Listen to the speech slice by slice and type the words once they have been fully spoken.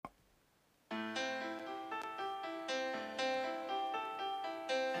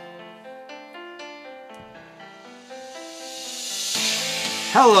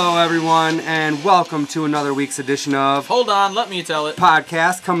Hello, everyone, and welcome to another week's edition of Hold on, let me tell it.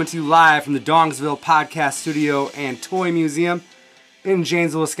 Podcast, coming to you live from the Dongsville Podcast Studio and Toy Museum in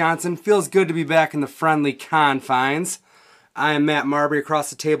Janesville, Wisconsin. Feels good to be back in the friendly confines. I am Matt Marbury.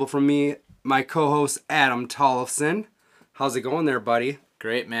 Across the table from me, my co-host Adam Tollefson. How's it going there, buddy?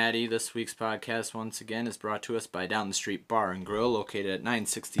 Great, Maddie. This week's podcast, once again, is brought to us by Down the Street Bar and Grill, located at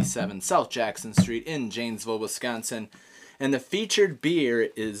 967 South Jackson Street in Janesville, Wisconsin. And the featured beer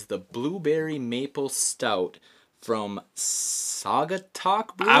is the Blueberry Maple Stout from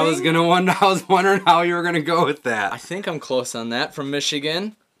Saugatuck Brewing. I was wondering how you were gonna go with that. I think I'm close on that. From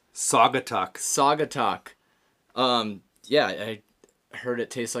Michigan. Saugatuck. Yeah, I heard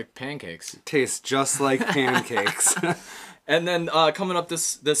it tastes like pancakes. Tastes just like pancakes. And then coming up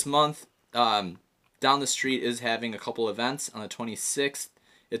this month, Down the Street is having a couple events on the 26th.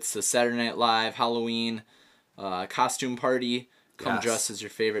 It's the Saturday Night Live Halloween costume party. Come dress as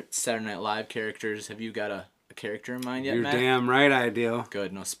your favorite Saturday Night Live characters. Have you got a character in mind yet, You're Matt? damn right I do.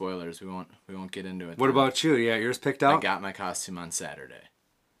 Good, no spoilers. We won't get into it. What about you? Yeah, yours picked out? I got my costume on Saturday,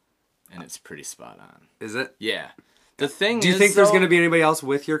 and it's pretty spot on. Is it? Yeah. The thing is, do you think there's going to be anybody else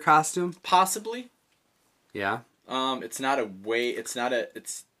with your costume? Possibly. Yeah. It's not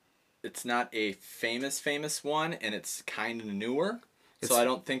a famous one, and it's kind of newer. So I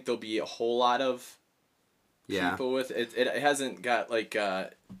don't think there'll be a whole lot of people with it. It hasn't got like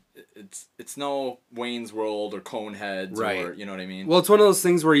it's no Wayne's World or Coneheads, or you know what I mean. Well, it's one of those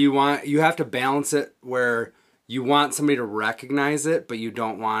things where you have to balance it where you want somebody to recognize it, but you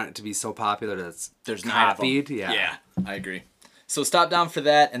don't want it to be so popular that there's copied. Yeah, I agree. So stop down for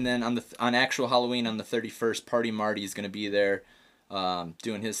that, and then on actual Halloween on the 31st, Party Marty is going to be there,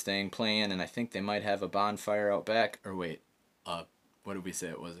 doing his thing, playing, and I think they might have a bonfire out back. Or wait, what did we say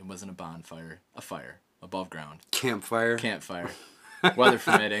it was? It wasn't a bonfire, a fire above ground. Campfire. Weather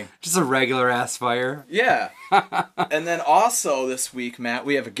permitting. Just a regular ass fire. Yeah. And then also this week, Matt,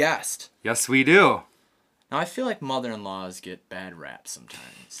 we have a guest. Yes, we do. Now, I feel like mother-in-laws get bad rap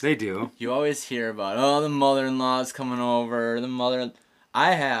sometimes. They do. You always hear about, the mother-in-law's coming over.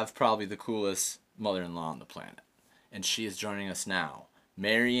 I have probably the coolest mother-in-law on the planet. And she is joining us now.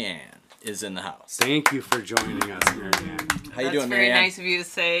 Mary Ann is in the house. Thank you for joining us, Mary Ann. How you doing, Mary Ann? That's very nice of you to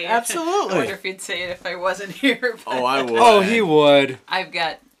say. Absolutely. I wonder if you'd say it if I wasn't here. Oh, I would. Oh, he would. I've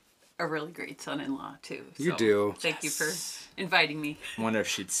got a really great son-in-law, too. You do. Thank you for inviting me. I wonder if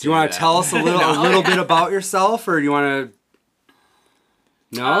she'd say Do you want to tell us a little bit about yourself, or do you want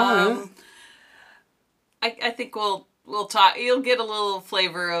to... No? I think we'll talk. You'll get a little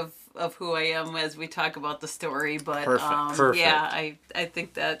flavor of who I am as we talk about the story. But Perfect. Yeah, I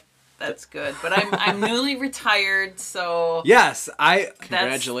think that's good. But I'm newly retired, so Yes,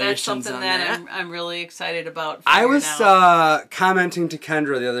 Congratulations that's something on that I'm really excited about. I was commenting to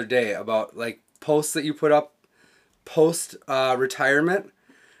Kendra the other day about like posts that you put up post retirement,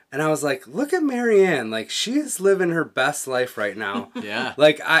 and I was like, look at Mary Ann, like she's living her best life right now. Yeah.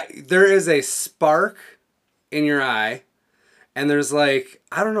 Like there is a spark in your eye, and there's like,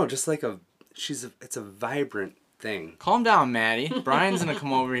 I don't know, just like it's a vibrant thing. Calm down, Maddie. Brian's gonna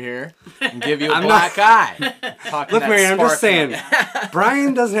come over here and give you a black eye. Look, Mary Ann, I'm just saying,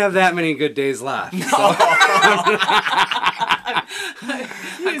 Brian doesn't have that many good days left. No.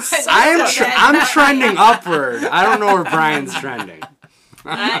 So. I'm trending upward. I don't know where Brian's trending.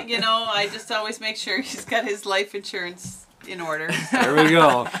 I just always make sure he's got his life insurance in order. There we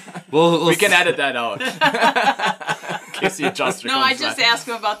go. We can edit that out. In case the adjuster No, I just asked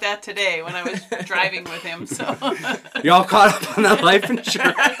him about that today when I was driving with him. So y'all caught up on that life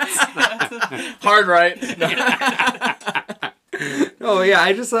insurance? Hard right. Oh yeah,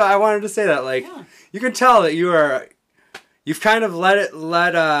 I wanted to say that, like, you can tell that you've kind of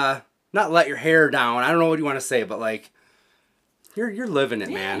not let your hair down. I don't know what you want to say, but like you're living it,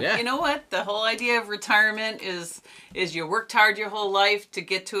 man. Yeah. You know what? The whole idea of retirement is you worked hard your whole life to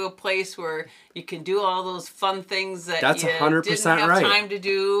get to a place where you can do all those fun things that That's you 100% didn't have right. time to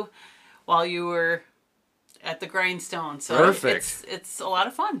do while you were at the grindstone. So Perfect. It's a lot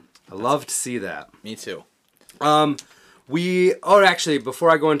of fun. I love to see that. Me too. Actually,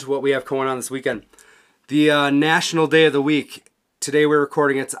 before I go into what we have going on this weekend, the National Day of the Week. Today we're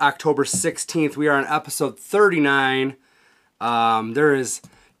recording. It's October 16th. We are on episode 39. There is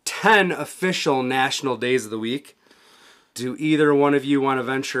 10 official National Days of the Week. Do either one of you want to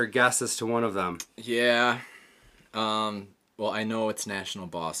venture a guess as to one of them? Yeah. Well, I know it's National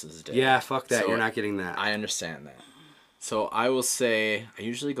Bosses Day. Yeah, fuck that. So you're not getting that. I understand that. So I will say I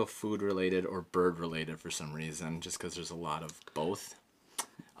usually go food related or bird related for some reason, just because there's a lot of both.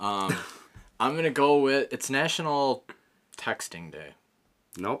 I'm gonna go with it's National Texting Day.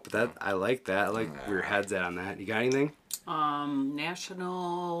 Nope. I like that. I like where your head's at on that. You got anything?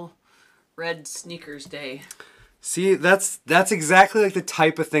 National Red Sneakers Day. See, that's exactly like the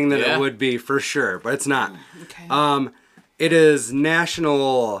type of thing that Yeah. it would be for sure, but it's not. Okay. It is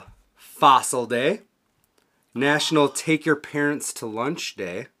National Fossil Day, National Take Your Parents to Lunch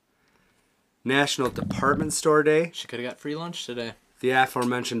Day, National Department Store Day, She could have got free lunch today. the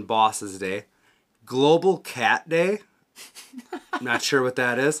aforementioned Bosses Day, Global Cat Day. Not sure what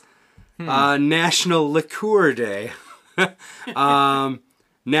that is. National Liqueur Day,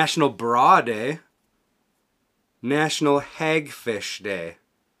 National Bra Day, National Hagfish Day.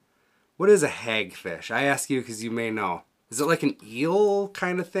 What is a hagfish? I ask you because you may know. Is it like an eel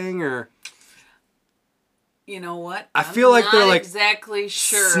kind of thing, or You know what? I feel like they're not like exactly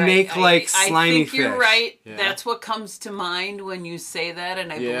sure. snake-like slimy I think you're fish. right. Yeah. That's what comes to mind when you say that,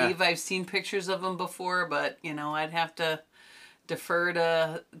 and I Yeah. believe I've seen pictures of them before. But I'd have to defer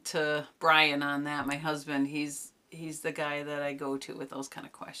to Brian on that. My husband, he's the guy that I go to with those kind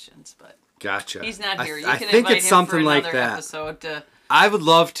of questions. But gotcha? he's not here. You I can think invite it's him something for like another that. episode. I would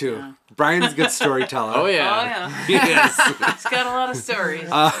love to. Yeah. Brian's a good storyteller. Oh Oh yeah. yeah, Yes. he's got a lot of stories.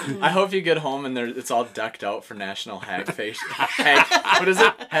 I hope you get home and it's all decked out for National Hagfish. What is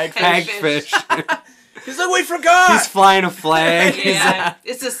it? Hagfish. Hagfish. He's like, we forgot. He's flying a flag. He's like, Yeah,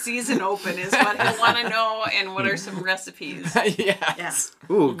 it's a season open is what I want to know, and what are some recipes? Yes.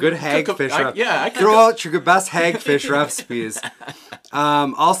 ooh, good hagfish. I could Throw out your best hagfish recipes.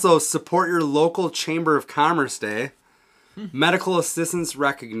 Also, support your local Chamber of Commerce Day, Medical Assistance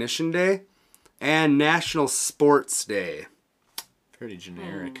Recognition Day, and National Sports Day. Pretty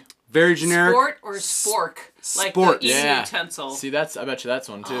generic. Very generic. Sport or spork? Like Sports. the eating Yeah. utensil. See, I bet you that's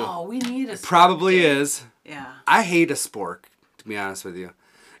one too. Oh, we need a spork Probably day. is. Yeah. I hate a spork, to be honest with you.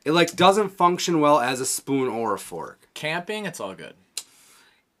 It like doesn't function well as a spoon or a fork. Camping, it's all good.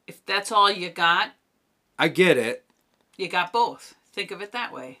 If that's all you got, I get it. you got both. Think of it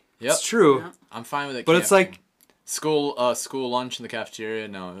that way. Yep. It's true. Yeah. I'm fine with it. But it's camping. like school lunch in the cafeteria.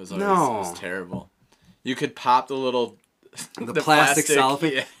 No, it was always, No. it was terrible. You could pop the little the plastic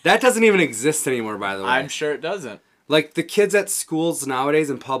cellophane. Yeah. That doesn't even exist anymore, by the way. I'm sure it doesn't. Like the kids at schools nowadays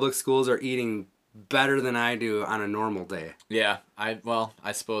in public schools are eating better than I do on a normal day. Yeah, I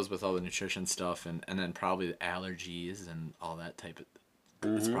suppose with all the nutrition stuff and then probably the allergies and all that type of.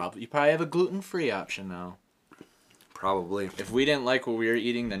 It's you probably have a gluten-free option now. Probably. If we didn't like what we were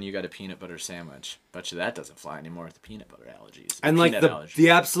eating, then you got a peanut butter sandwich. Bet you that doesn't fly anymore with the peanut butter allergies. And like Peanut allergies.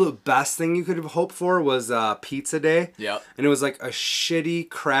 the absolute best thing you could have hoped for was pizza day. Yep. And it was like a shitty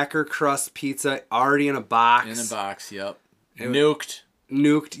cracker crust pizza already in a box. In a box, yep. Nuked.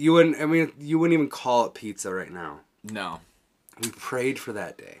 Nuked. You wouldn't even call it pizza right now. No. We prayed for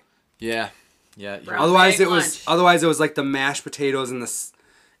that day. Yeah. Yeah. Brown Otherwise bag it was lunch. like the mashed potatoes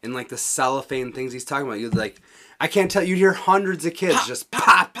and like the cellophane things he's talking about. You'd like, I can't tell. You'd hear hundreds of kids just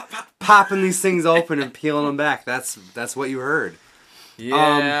popping these things open and peeling them back. That's what you heard.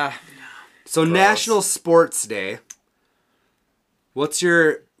 Yeah. So Gross. National Sports Day. What's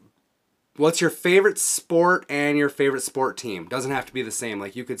your favorite sport and your favorite sport team? Doesn't have to be the same.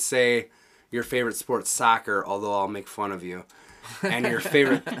 Like you could say your favorite sport's soccer, although I'll make fun of you. And your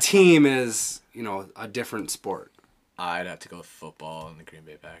favorite team is, a different sport. I'd have to go with football and the Green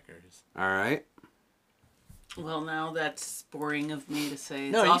Bay Packers. All right. Well, now that's boring of me to say.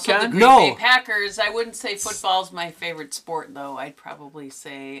 It's No, you also can. the Green No. Bay Packers. I wouldn't say football's my favorite sport, though. I'd probably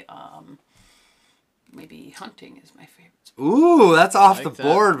say maybe hunting is my favorite sport. Ooh, that's off Like the that.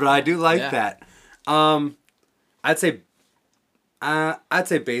 board, but I do like Yeah. that. I'd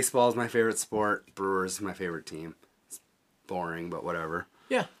say baseball is my favorite sport. Brewers is my favorite team. It's boring, but whatever.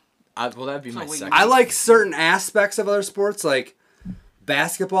 Yeah. Well, that'd be my we- second. I like certain aspects of other sports, like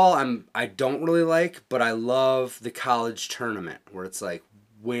basketball. I don't really like, but I love the college tournament where it's like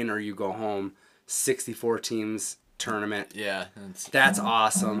win or you go home, 64 teams tournament. Yeah. That's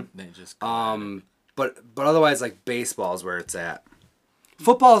awesome. They just. Go at it. But otherwise, like baseball is where it's at.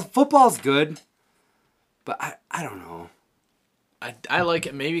 Football's good, but I don't know. I like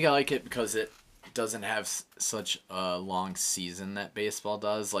it. Maybe I like it because it doesn't have such a long season that baseball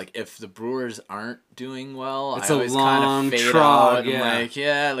does. Like if the Brewers aren't doing well, It's I a always long kind of fade trog, out. And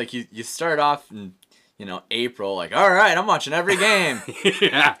yeah. like you start off in April, like all right, I'm watching every game.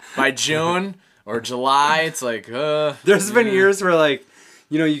 Yeah. By June or July, it's like There's been years where like,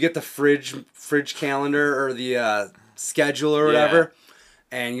 you get the fridge calendar or the schedule or whatever,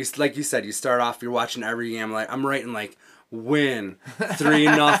 and like you said, you start off, you're watching every game. Like I'm writing like win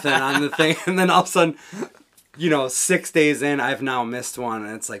 3-0 on the thing, and then all of a sudden, 6 days in, I've now missed one,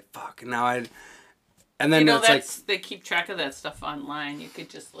 and it's like fuck. Now And then it's like they keep track of that stuff online. You could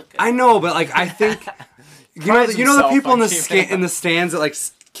just look at I know, but like I think you know the himself people in on the keeping in the stands that like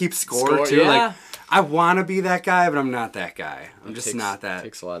keep score too. yeah. Like I want to be that guy, but I'm not that guy. I'm just not that.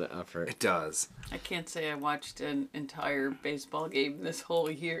 Takes a lot of effort. It does. I can't say I watched an entire baseball game this whole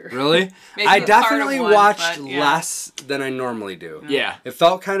year. Really? Maybe I a part of definitely one, watched but, yeah. less than I normally do. Yeah. It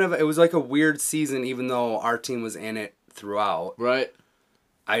felt it was like a weird season, even though our team was in it throughout. Right.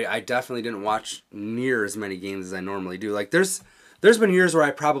 I definitely didn't watch near as many games as I normally do. Like there's been years where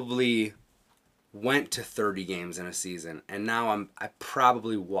I probably went to 30 games in a season, and now I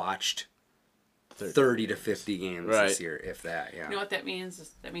probably watched 30 to 50 games this year, if that. Yeah. You know what that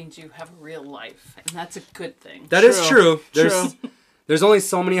means? That means you have a real life, and that's a good thing. That is true. True. There's only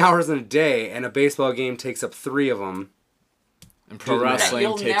so many hours in a day, and a baseball game takes up 3 of them. And pro Do the math. wrestling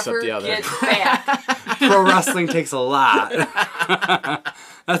You'll takes up never the other. get back. Pro wrestling takes a lot.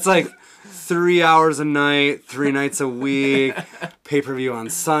 That's like 3 hours a night, 3 nights a week, pay-per-view on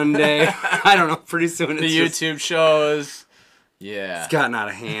Sunday. I don't know. Pretty soon The it's YouTube shows. Yeah. it's gotten out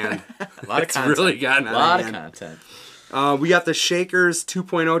of hand. A lot of It's content. really gotten out a lot of of hand. content. We got the Shakers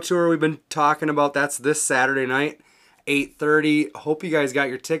 2.0 tour we've been talking about. That's this Saturday night, 8:30. Hope you guys got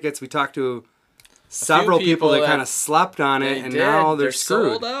your tickets. We talked to several people that kind of slept on it, and now they're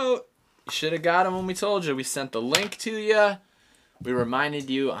screwed. sold out. You should have got them when we told you. We sent the link to you. We reminded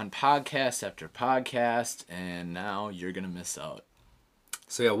you on podcast after podcast, and now you're going to miss out.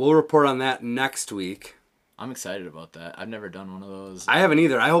 So yeah, we'll report on that next week. I'm excited about that. I've never done one of those. I haven't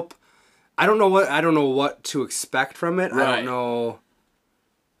either. I don't know what to expect from it. Right. I don't know either.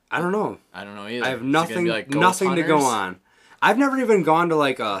 I don't know either. I have Is it gonna be like Ghost nothing to go Hunters? on. I've never even gone to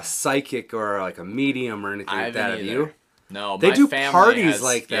like a psychic or like a medium or anything I like that. haven't Have either. you? No, They my do family parties has,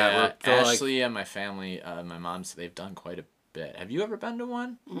 like that Yeah, where they're like- Ashley and my family, my mom's, they've done quite a bit. Have you ever been to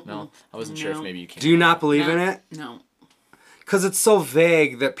one? No, I wasn't sure if No. maybe you came. Do you not believe in it? No. Because it's so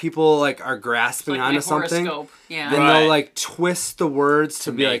vague that people like are grasping Like onto my something. horoscope. Yeah. Then Right. they'll like twist the words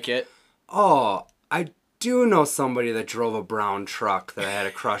to be make like, it? oh, I do know somebody that drove a brown truck that I had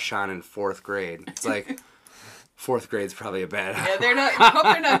a crush on in 4th grade. It's like, 4th grade's probably a bad. Yeah, they're not. I hope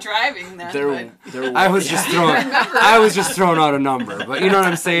they're not driving then. They're I was just throwing out a number, but you know what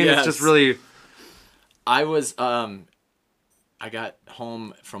I'm saying? Yes. It's just really. I was I got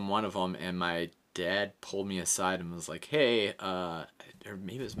home from one of them, and my dad pulled me aside and was like, "Hey, or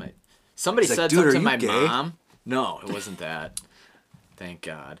maybe it was somebody He's like, said "Dude, something to are my you gay?" mom." No, it wasn't that. Thank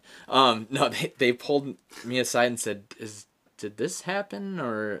God. No, they pulled me aside and said, "Did this happen?"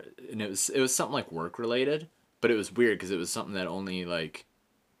 And it was something like work related, but it was weird because it was something that only like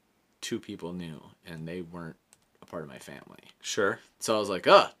 2 people knew, and they weren't a part of my family. Sure. So I was like,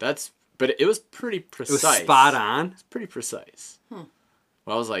 "Oh, that's." But it was pretty It precise. was spot on. It's pretty precise. Well,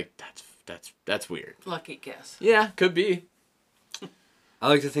 I was like, that's weird. Lucky guess. Yeah, could be. I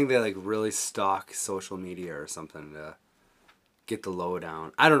like to think they like really stalk social media or something to get the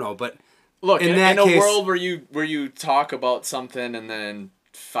lowdown. I don't know, but Look, In in that a case- world where you talk about something and then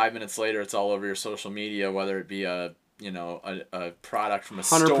 5 minutes later it's all over your social media, whether it be a product from a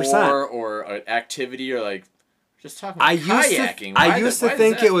 100%. store or an activity or like just talking about I used kayaking. to, I Why used the- to why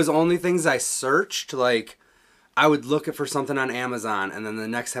think is that? it was only things I searched. Like, I would look for something on Amazon, and then the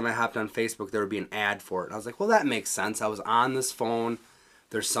next time I hopped on Facebook, there would be an ad for it. And I was like, well, that makes sense. I was on this phone.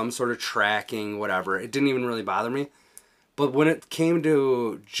 There's some sort of tracking, whatever. It didn't even really bother me. But when it came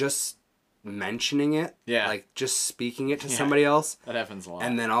to just mentioning it, Yeah. like just speaking it to Yeah. somebody else, That happens a lot.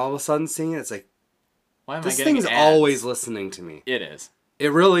 and then all of a sudden seeing it, it's like, Why am this I getting thing's ads? always listening to me. It is.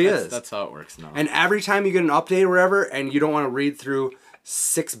 It really is. That's how it works now. And every time you get an update or whatever, and you don't want to read through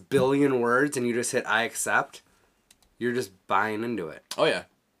 6 billion words and you just hit I accept, you're just buying into it. oh yeah.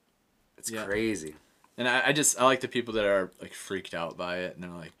 It's Yeah. crazy. And I like the people that are like freaked out by it, and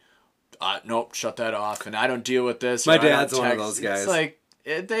they're like, "Nope, shut that off." And I don't deal with this. My or I don't dad's one of text. those guys. It's like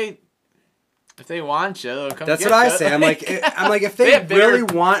if they want you, they'll come. That's get what I you. say. I'm like, if they have bigger- really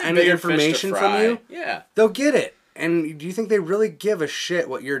want any bigger fish to information from fry. you, Yeah. they'll get it. And do you think they really give a shit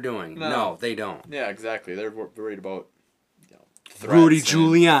what you're doing? No, they don't. Yeah, exactly. They're worried about Rudy threats and-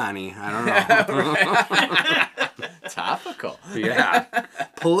 Giuliani. I don't know. Topical. Yeah.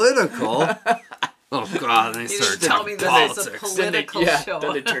 Political. Oh, God. They You started didn't tell talking me this is a politics. political show.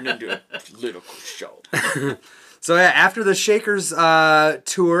 Then they turned into a political show. So yeah, after the Shakers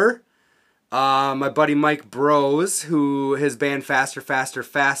tour, my buddy Mike Bros, who his band Faster, Faster,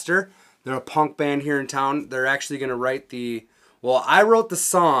 Faster, they're a punk band here in town. They're actually going to write I wrote the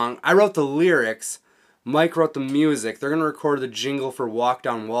song, I wrote the lyrics, Mike wrote the music. They're going to record the jingle for Walk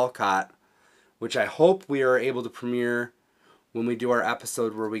Down Walcott, which I hope we are able to premiere when we do our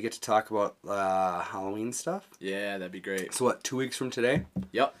episode where we get to talk about Halloween stuff. Yeah, that'd be great. So what, 2 weeks from today?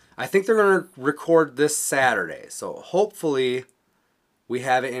 Yep. I think they're going to record this Saturday. So hopefully we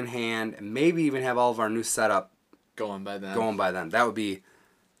have it in hand and maybe even have all of our new setup Going by then. That would be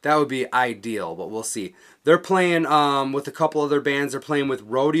ideal, but we'll see. They're playing with a couple other bands. They're playing with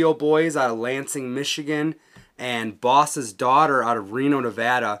Rodeo Boys out of Lansing, Michigan, and Boss's Daughter out of Reno,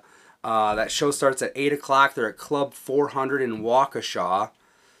 Nevada. That show starts at 8 o'clock. They're at Club 400 in Waukesha.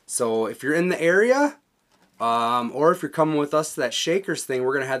 So if you're in the area, or if you're coming with us to that Shakers thing,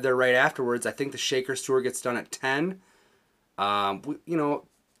 we're going to head there right afterwards. I think the Shakers tour gets done at 10.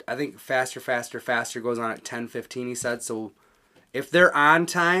 I think Faster goes on at 10:15, he said. So if they're on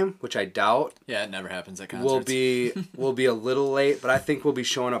time, which I doubt, Yeah, it never happens at concerts. we'll be a little late, but I think we'll be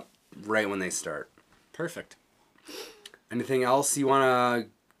showing up right when they start. Perfect. Anything else you want to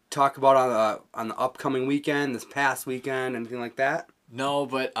talk about on the upcoming weekend, this past weekend, anything like that? No,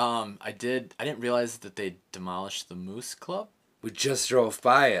 but I didn't realize that they demolished the Moose Club. We just drove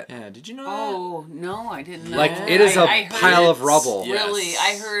by it. Yeah, did you know that? Oh, no, I didn't know. Like, it is a I heard pile of it's rubble. Yeah. Really, Yes.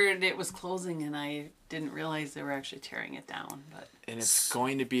 I heard it was closing and I didn't realize they were actually tearing it down. But And it's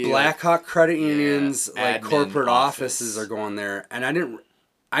going to be Blackhawk credit unions, like admin corporate offices are going there, and I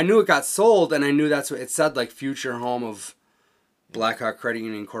knew it got sold, and I knew that's what it said, like future home of Blackhawk credit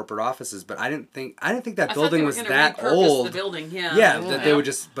union corporate offices, but I didn't think that I thought they building were was gonna that repurpose old. The building, yeah. Yeah, that they would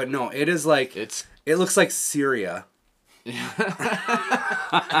just, but no, it is like It's it looks like Syria.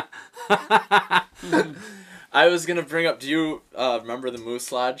 I was gonna bring up. Do you remember the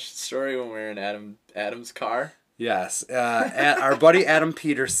Moose Lodge story when we were in Adam's car? Yes, our buddy Adam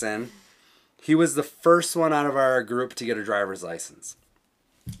Peterson, he was the first one out of our group to get a driver's license.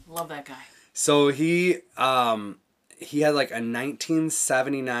 Love that guy. So he had like a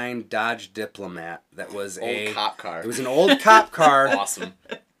 1979 Dodge Diplomat that was Old cop car. It was an old cop car. Awesome.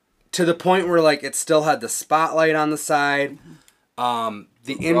 To the point where like it still had the spotlight on the side. The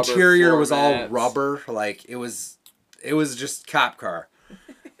interior floor was all mats. rubber. Like it was just cop car.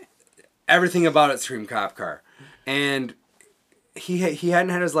 Everything about it screamed cop car. And he hadn't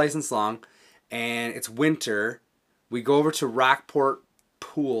had his license long, and it's winter. We go over to Rockport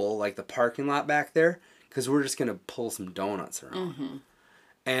Pool, like the parking lot back there, because we're just gonna pull some donuts around. Mm-hmm.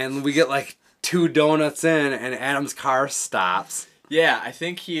 And we get like 2 donuts in, and Adam's car stops. Yeah, I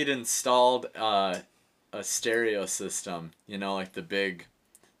think he had installed a stereo system. You know, like the big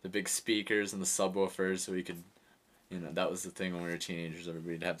speakers and the subwoofers, so we could, that was the thing when we were teenagers.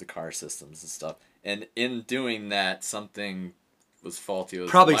 Everybody'd have the car systems and stuff. And in doing that, something was faulty. It was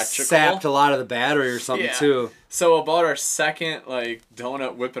Probably electrical. sapped a lot of the battery or something Yeah. too. So about our second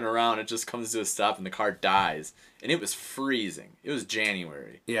donut whipping around, it just comes to a stop and the car dies. And it was freezing. It was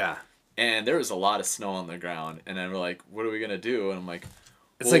January. Yeah. And there was a lot of snow on the ground. And then we're like, what are we going to do? And I'm like,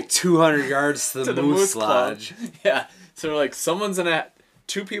 It's like 200 yards to the Moose Club. Lodge. Yeah. So we're like,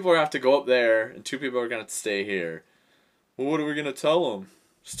 2 people are going to have to go up there and 2 people are going to have to stay here. Well, what are we going to tell them?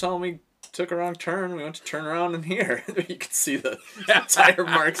 Just tell them we took a wrong turn. We went to turn around in here. You could see the tire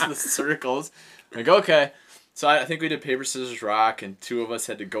marks, the circles. Like, okay. So I think we did paper, scissors, rock, and 2 of us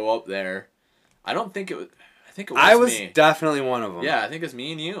had to go up there. I think it was I was me. definitely one of them. Yeah, I think it's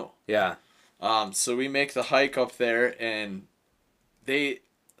me and you. Yeah. So we make the hike up there, and it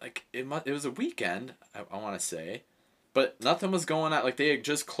was a weekend, I want to say, but nothing was going on. Like, they had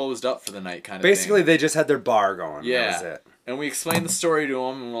just closed up for the night, kind of Basically, thing. they just had their bar going. Yeah. That was it. And we explained the story to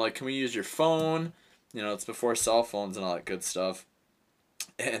them, and we're like, can we use your phone? It's before cell phones and all that good stuff.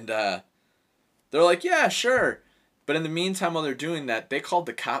 And they're like, yeah, sure. But in the meantime, while they're doing that, they called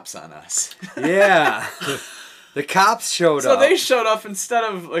the cops on us. Yeah. The cops showed up. So they showed up instead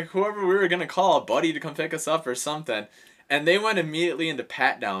of whoever we were going to call, a buddy to come pick us up or something. And they went immediately into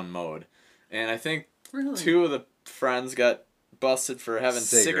pat-down mode. And I think Really? 2 of the friends got busted for having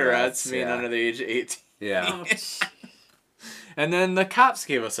cigarettes being yeah. under the age of 18. Yeah. And then the cops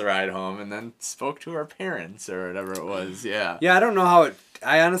gave us a ride home and then spoke to our parents or whatever it was. Yeah. Yeah,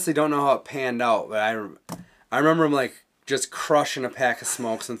 I honestly don't know how it panned out, but I remember him just crushing a pack of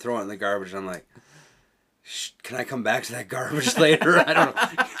smokes and throwing it in the garbage, and I'm like, can I come back to that garbage later? I don't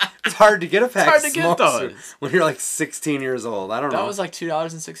know. It's hard to get a pack of smokes those. when you're 16 years old. I don't know. That was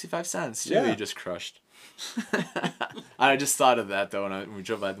 $2.65 too. Yeah. We just crushed. I just thought of that though when we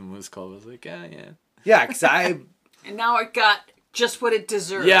drove by the Moose Club. I was like, yeah. Yeah, because I And now it got just what it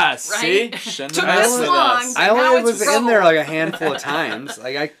deserved. Yeah, right? see? Shouldn't Took have this messed with long. us. I Now only it's was in rubble. there a handful of times.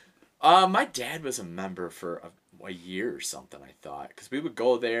 My dad was a member for a year or something, I thought. Because we would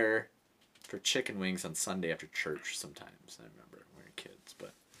go there for chicken wings on Sunday after church sometimes. I remember when we were kids.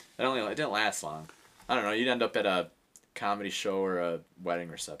 But it didn't last long. I don't know. You'd end up at a comedy show or a wedding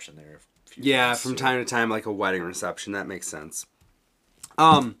reception there. Yeah, from time to time, like a wedding reception. That makes sense.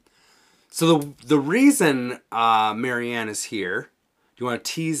 So the reason Marianne is here, do you want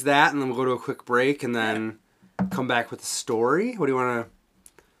to tease that and then we'll go to a quick break and then come back with a story? What do you want to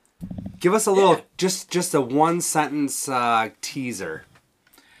give us a little, just a one sentence teaser?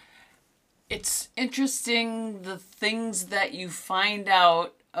 It's interesting the things that you find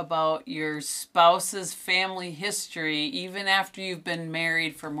out about your spouse's family history even after you've been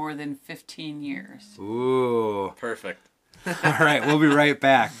married for more than 15 years. Ooh. Perfect. All right, we'll be right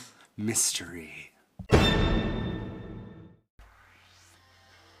back. Mystery.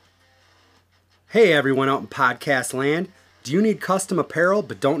 Hey everyone out in podcast land. Do you need custom apparel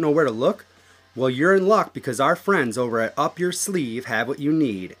but don't know where to look? Well, you're in luck because our friends over at Up Your Sleeve have what you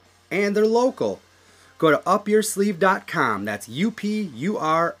need. And they're local. Go to upyoursleeve.com. That's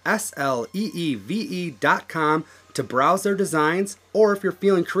UPURSLEEVE.com to browse their designs, or if you're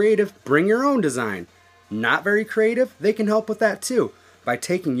feeling creative, bring your own design. Not very creative? They can help with that too, by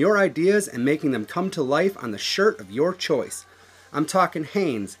taking your ideas and making them come to life on the shirt of your choice. I'm talking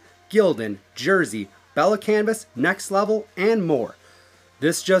Hanes, Gildan, Jersey, Bella Canvas, Next Level, and more.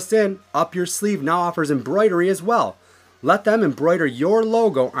 This just in, Up Your Sleeve now offers embroidery as well. Let them embroider your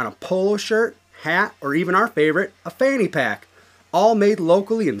logo on a polo shirt, hat, or even our favorite, a fanny pack. All made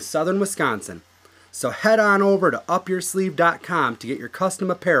locally in southern Wisconsin. So head on over to upyoursleeve.com to get your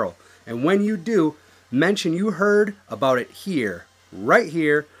custom apparel. And when you do, mention you heard about it here, right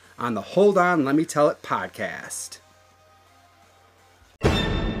here, on the Hold On, Let Me Tell It podcast.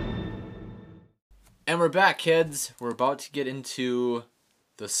 And we're back, kids. We're about to get into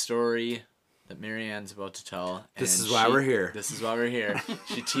the story that Marianne's about to tell. This is why we're here. This is why we're here.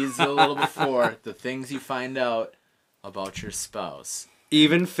 She teased it a little before. The things you find out about your spouse.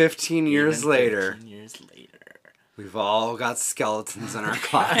 Even 15 years later. 15 years later. We've all got skeletons in our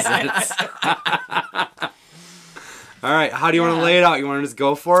closets. All right, how do you want to lay it out? You want to just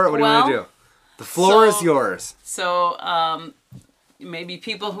go for it? What do you want to do? The floor is yours. So, maybe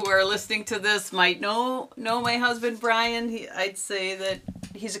people who are listening to this might know my husband Brian. I'd say that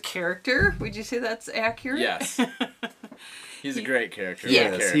he's a character. Would you say that's accurate? Yes. He's a great character.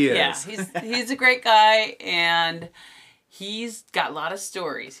 Yes, he is. Yeah, he's a great guy, and he's got a lot of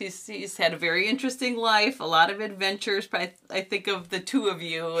stories. He's had a very interesting life, a lot of adventures. But I think of the two of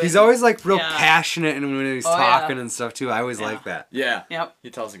you. He's always like real passionate and when he's talking and stuff too. I always like that. Yeah. Yep. He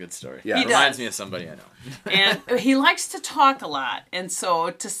tells a good story. Yeah. He Reminds does. me of somebody I know. And he likes to talk a lot. And so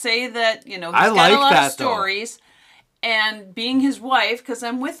to say that, he's I got like a lot that, of stories, and being his wife, because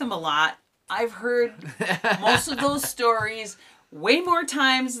I'm with him a lot, I've heard most of those stories way more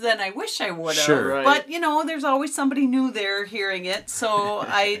times than I wish I would have. Sure. Right. But, there's always somebody new there hearing it. So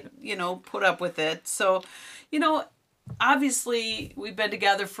I, put up with it. So, obviously we've been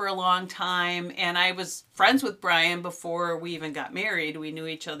together for a long time, and I was friends with Brian before we even got married. We knew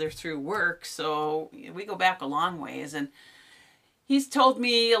each other through work. So we go back a long ways, and he's told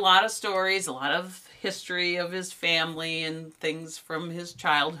me a lot of stories, a lot of history of his family and things from his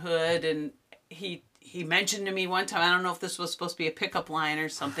childhood. And he mentioned to me one time, I don't know if this was supposed to be a pickup line or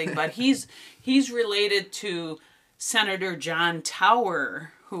something, but he's related to Senator John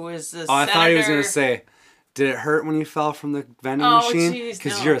Tower, who is the senator. I thought he was going to say, did it hurt when you fell from the vending machine?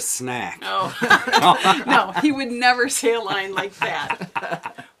 Because you're a snack. No. No, he would never say a line like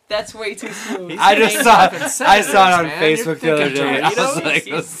that. That's way too smooth. I saw it on man. Facebook the other day. I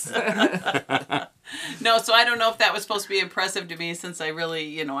Doritos? was like, No, so I don't know if that was supposed to be impressive to me, since I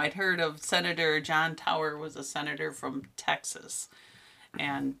really, I'd heard of Senator John Tower was a senator from Texas,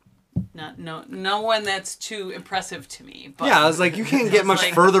 and no one that's too impressive to me. But yeah, I was like, you can't get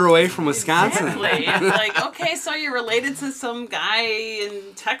much further away from Wisconsin. Exactly. It's like, okay, so you're related to some guy in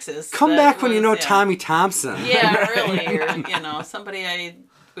Texas. Come that back when you know was, Tommy Thompson. Yeah, really, or somebody I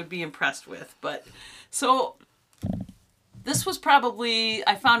would be impressed with. But so this was probably,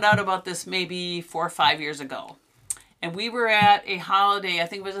 I found out about this maybe 4 or 5 years ago. And we were at a holiday, I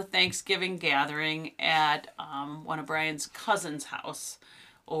think it was a Thanksgiving gathering at one of Brian's cousin's house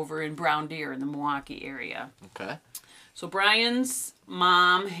over in Brown Deer in the Milwaukee area. Okay. So Brian's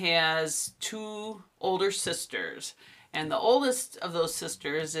mom has 2 older sisters. And the oldest of those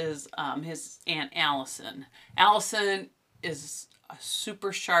sisters is his Aunt Allison. Allison is a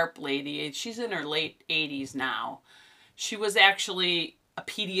super sharp lady. She's in her late 80s now. She was actually a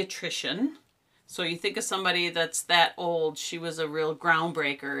pediatrician. So you think of somebody that's that old, she was a real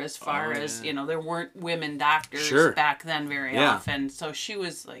groundbreaker as far as, there weren't women doctors back then very often. So she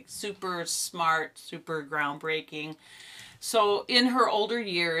was like super smart, super groundbreaking. So in her older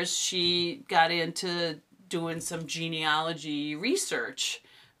years, she got into doing some genealogy research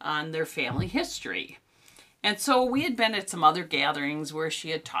on their family history. And so we had been at some other gatherings where she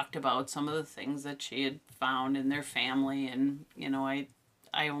had talked about some of the things that she had found in their family, and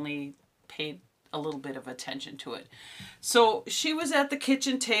I only paid a little bit of attention to it. So she was at the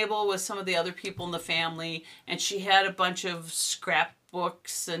kitchen table with some of the other people in the family, and she had a bunch of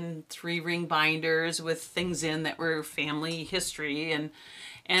scrapbooks and 3-ring binders with things in that were family history, and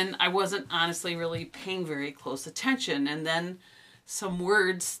I wasn't honestly really paying very close attention. And then some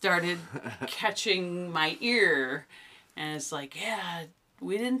words started catching my ear, and it's like, yeah,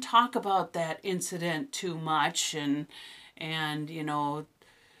 we didn't talk about that incident too much, and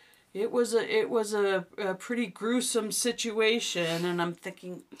it was a pretty gruesome situation. And I'm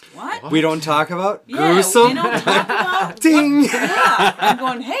thinking, what? We don't talk about Yeah, gruesome. we don't talk about Ding. Yeah, I'm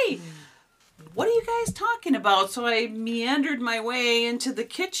going, hey, what are you guys talking about? So I meandered my way into the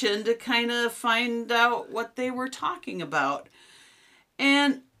kitchen to kind of find out what they were talking about.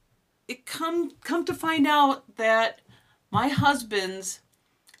 And it come to find out that my husband's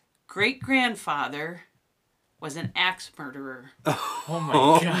great-grandfather was an axe murderer. Oh my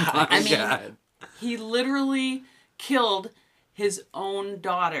god. I mean, he literally killed his own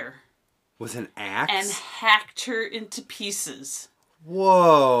daughter With an axe? and hacked her into pieces.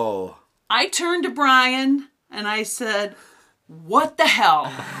 Whoa. I turned to Brian and I said, what the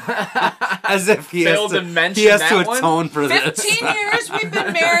hell? As if he has Failed to, to mention he has that to one? atone for 15 this. years we've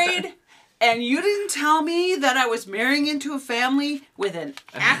been married, and you didn't tell me that I was marrying into a family with an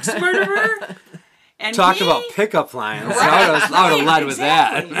axe murderer? And Talk he- about pickup lines. I would have led with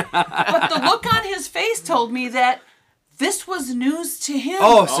exactly. that. But the look on his face told me that this was news to him.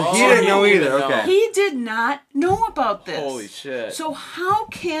 Oh, so he Oh, didn't know he either. didn't know. Okay. He did not know about this. Holy shit. So how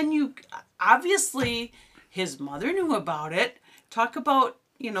can you... Obviously, his mother knew about it. Talk about,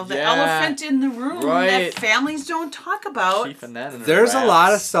 the Yeah, elephant in the room right. that families don't talk about. Keeping that in their There's a lot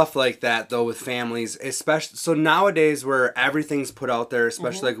of wraps. stuff like that though with families, especially so nowadays where everything's put out there,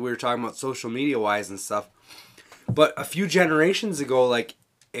 especially like we were talking about social media wise and stuff. But a few generations ago, like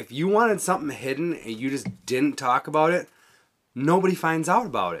if you wanted something hidden and you just didn't talk about it, nobody finds out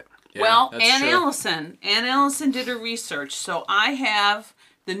about it. Yeah, Well, that's Ann true. Allison did her research. So I have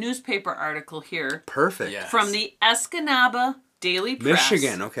the newspaper article here Perfect. Yeah. from the Escanaba Daily Press.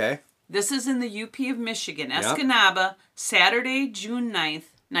 Michigan, okay. This is in the UP of Michigan. Escanaba, Saturday, June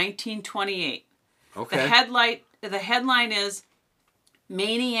 9th, 1928. Okay. The headline is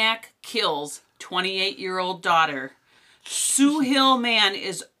Maniac Kills 28-year-old Daughter. Sioux Hill man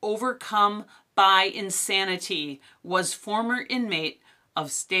is overcome by insanity. Was former inmate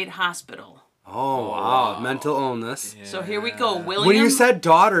of state hospital. Oh wow, mental illness. So here we go. William. When you said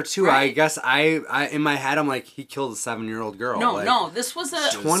daughter too, I Right. guess I in my head I'm like he killed a 7-year-old girl. No, like, no. This was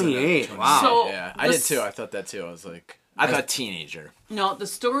a 28. Wow. So- Yeah, I did this- too. I thought that too. I was like, I thought teenager. No, the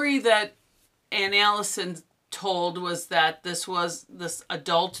story that Ann Allison told was that this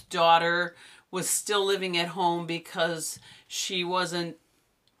adult daughter was still living at home because she wasn't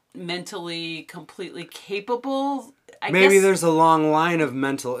mentally completely capable. I Maybe guess, there's a long line of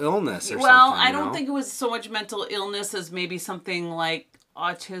mental illness or well, something. I you don't know? think it was so much mental illness as maybe something like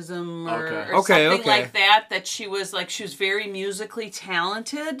autism or, Okay. or Okay, something okay. like that she was very musically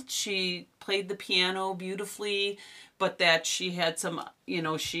talented. She played the piano beautifully, but that she had some,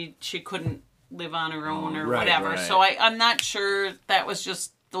 she couldn't live on her own or right, whatever. right. So I'm not sure, that was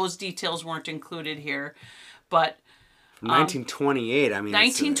just, those details weren't included here. But 1928. I mean,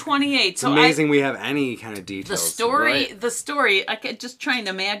 1928. It's So amazing we have any kind of details. the story, I could just trying to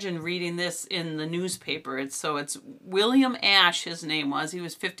imagine reading this in the newspaper. It's William Ash, his name was. He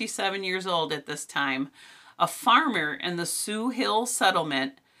was 57 years old at this time. A farmer in the Sioux Hill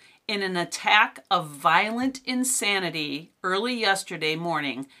settlement, in an attack of violent insanity early yesterday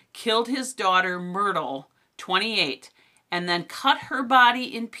morning, killed his daughter Myrtle, 28, and then cut her body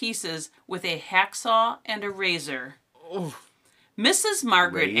in pieces with a hacksaw and a razor. Mrs.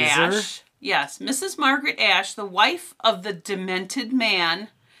 Margaret Razor? Ash, yes, Mrs. Margaret Ash, the wife of the demented man,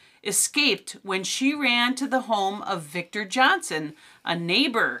 escaped when she ran to the home of Victor Johnson, a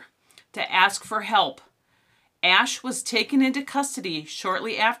neighbor, to ask for help. Ash was taken into custody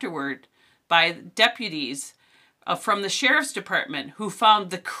shortly afterward by deputies from the sheriff's department, who found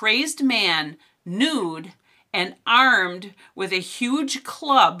the crazed man nude and armed with a huge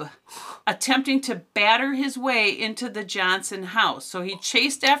club, attempting to batter his way into the Johnson house. So he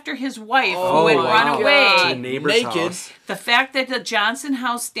chased after his wife, who had run wow. away. To the neighbor's Naked. house. The fact that the Johnson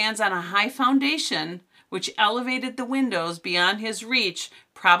house stands on a high foundation, which elevated the windows beyond his reach,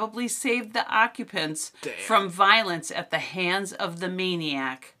 probably saved the occupants from violence at the hands of the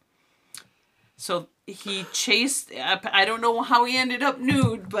maniac. So he chased. I don't know how he ended up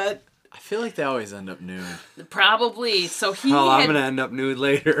nude, but I feel like they always end up nude. probably. So he. Oh, I'm had, gonna end up nude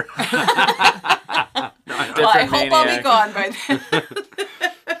later. well, I hope I'll be gone by then.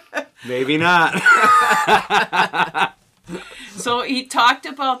 Maybe not. So he talked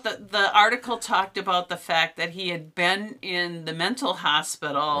about the article talked about the fact that he had been in the mental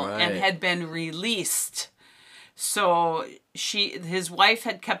hospital and Right. had been released. So his wife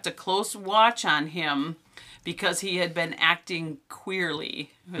had kept a close watch on him because he had been acting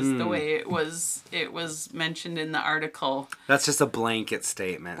queerly, was the way it was mentioned in the article. That's just a blanket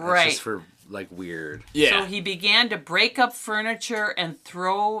statement. That's Right. just for like weird. Yeah. So he began to break up furniture and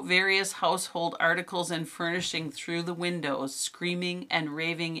throw various household articles and furnishing through the windows, screaming and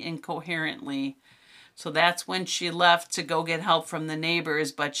raving incoherently. So that's when she left to go get help from the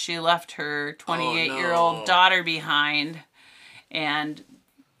neighbors, but she left her 28-year-old no. daughter behind, and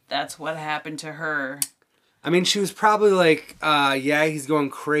that's what happened to her. I mean, she was probably like, yeah, he's going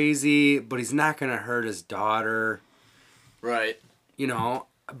crazy, but he's not gonna hurt his daughter. Right. You know,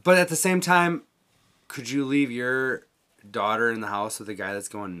 but at the same time, could you leave your daughter in the house with a guy that's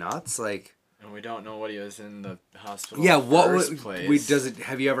going nuts? Like, And we don't know what he was in the hospital. yeah, in the what first was place. does it?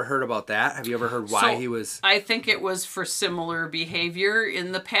 Have you ever heard about that? Have you ever heard why So, he was? I think it was for similar behavior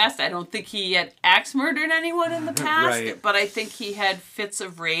in the past. I don't think he had axe murdered anyone in the past, Right. but I think he had fits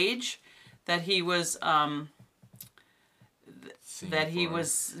of rage that he was I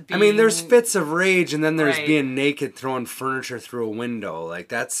mean, there's fits of rage, and then there's Right. being naked, throwing furniture through a window. Like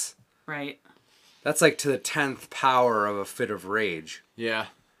that's right. like to the 10th power of a fit of rage. Yeah.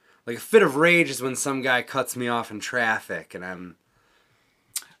 Like a fit of rage is when some guy cuts me off in traffic, and I'm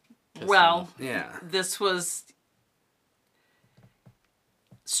Well, yeah. this was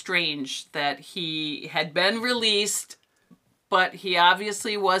strange that he had been released, but he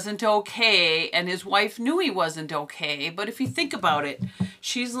obviously wasn't okay, and his wife knew he wasn't okay. But if you think about it,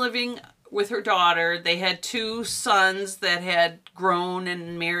 she's living with her daughter. They had 2 sons that had grown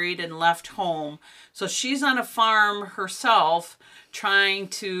and married and left home. So she's on a farm herself trying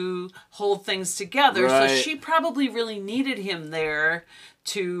to hold things together. Right. So she probably really needed him there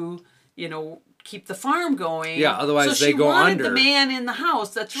to, keep the farm going. Yeah, otherwise so they she go wanted under. the man in the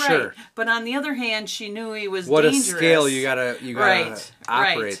house. That's right. Sure. But on the other hand, she knew he was What dangerous. a scale you gotta Right,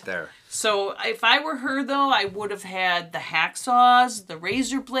 operate right. there. So if I were her, though, I would have had the hacksaws, the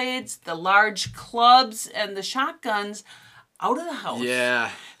razor blades, the large clubs, and the shotguns out of the house. Yeah.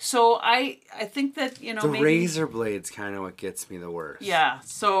 So I think that, The maybe... razor blade's kind of what gets me the worst. Yeah.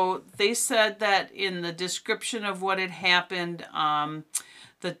 So they said that in the description of what had happened,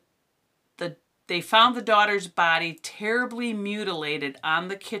 they found the daughter's body terribly mutilated on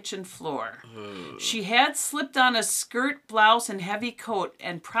the kitchen floor. She had slipped on a skirt, blouse, and heavy coat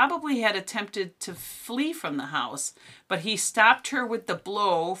and probably had attempted to flee from the house, but he stopped her with the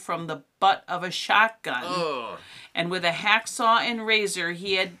blow from the butt of a shotgun. Oh. And with a hacksaw and razor,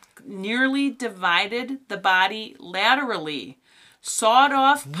 he had nearly divided the body laterally, sawed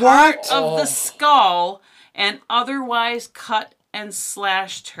off part What? of the skull, and otherwise cut and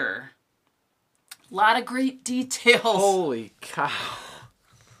slashed her. A lot of great details. Holy cow.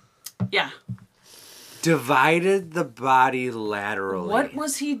 Yeah. Divided the body laterally. What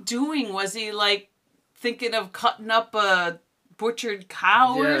was he doing? Was he thinking of cutting up a butchered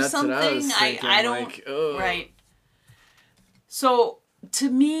cow Yeah, or that's what something? I was thinking, I don't. like, ugh. Right. So to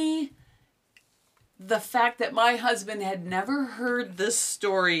me, the fact that my husband had never heard this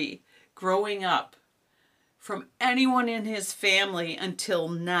story growing up from anyone in his family until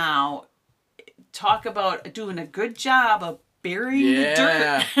now, talk about doing a good job of burying the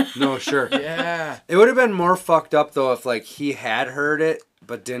dirt. No, sure. Yeah. It would have been more fucked up though if he had heard it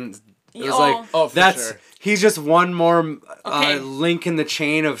but didn't. It was Oh, for that's sure. he's just one more Okay. link in the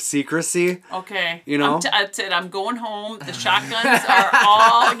chain of secrecy. Okay. You know? I said I'm going home. The shotguns are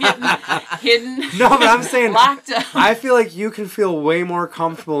all getting hidden. No, but I'm saying locked up. I feel like you can feel way more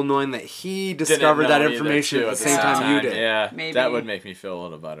comfortable knowing that he discovered that information at the same time you did. Yeah. Maybe. That would make me feel a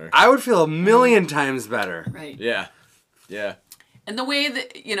little better. I would feel a million times better. Right. Yeah. Yeah. And the way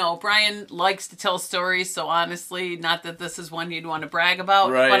that, Brian likes to tell stories, so honestly, not that this is one you'd want to brag about,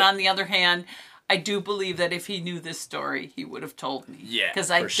 Right. but on the other hand, I do believe that if he knew this story, he would have told me. Yeah,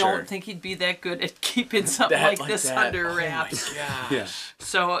 Because I for don't sure. think he'd be that good at keeping something That like this that. under Oh wraps. my gosh. Yeah.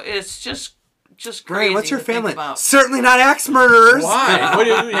 So it's just crazy. Brian, what's your to think family? about. Certainly not axe murderers. Why? What do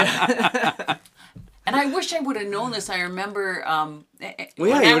you? Yeah. And I wish I would have known this. I remember. Well, when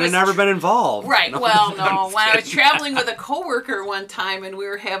yeah, I you would was have never been involved. Right. No, Well, I'm no. just When I was kidding. traveling with a coworker one time, and we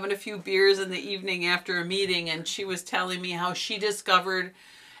were having a few beers in the evening after a meeting, and she was telling me how she discovered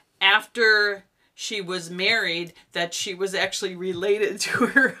after she was married that she was actually related to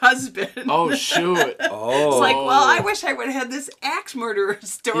her husband. Oh, shoot. Oh. It's like, well, I wish I would have had this axe murderer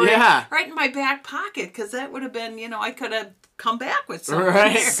story Yeah. right in my back pocket, because that would have been, I could have come back with something.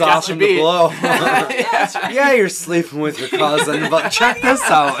 Right. there. Soften the beat. blow. Yeah, that's right. Yeah, you're sleeping with your cousin, but check this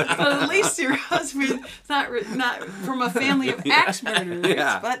out. But at least your husband's not from a family of axe murderers.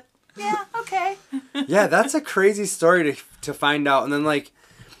 Yeah. But yeah, okay. Yeah, that's a crazy story to find out. And then, like,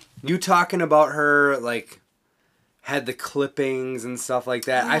 you talking about her, like, had the clippings and stuff like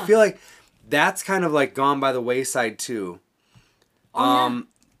that. I Yeah. feel like that's kind of, like, gone by the wayside, too. Oh,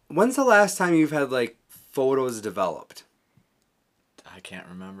 When's the last time you've had, like, photos developed? I can't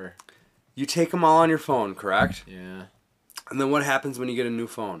remember. You take them all on your phone, correct? Yeah. And then what happens when you get a new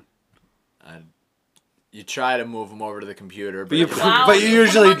phone? You try to move them over to the computer, but you- it- Cloud, But you put 'em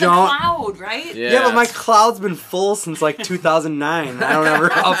usually on the don't. Cloud, right? Yeah. Yeah, but my cloud's been full since, like, 2009. I don't ever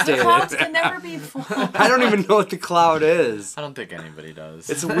update Clouds it. can never be full. I don't even know what the cloud is. I don't think anybody does.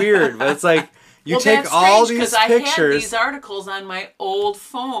 It's weird, but it's like you Well, take that's all strange, these 'cause I had pictures. these articles on my old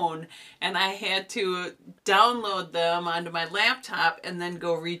phone, and I had to download them onto my laptop and then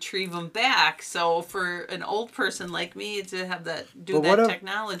go retrieve them back. So for an old person like me to have that But what if-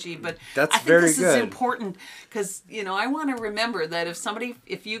 technology, but That's I think very this is good. important because I want to remember that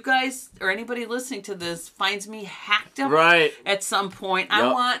if you guys or anybody listening to this finds me hacked up Right. at some point, Yep.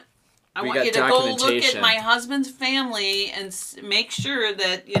 I want We you got to go look at documentation. my husband's family and make sure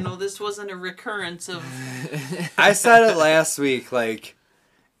that this wasn't a recurrence of. I said it last week. Like,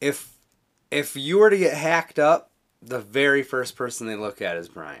 if you were to get hacked up, the very first person they look at is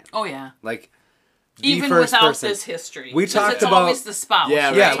Brian. Oh yeah. Like, the Even first without person. this history, We 'Cause talked it's about- always the spouse. Yeah,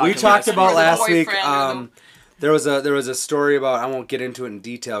 right? Yeah, we talked Or about the last week. boyfriend or There was a story about. I won't get into it in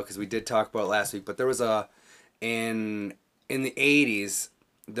detail because we did talk about it last week. But there was in the 80s.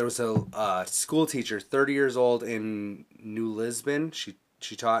 There was a school teacher, 30 years old in New Lisbon.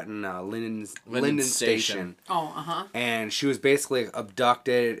 She taught in Linden Station. Oh, And she was basically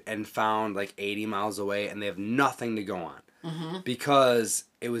abducted and found like 80 miles away, and they have nothing to go on because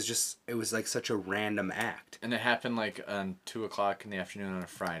it was like such a random act. And it happened like 2:00 in the afternoon on a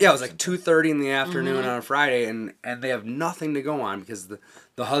Friday. Yeah, it was like 2:30 in the afternoon on a Friday, and they have nothing to go on because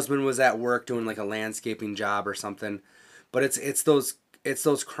the husband was at work doing like a landscaping job or something. But it's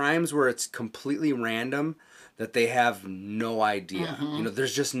those crimes where it's completely random that they have no idea.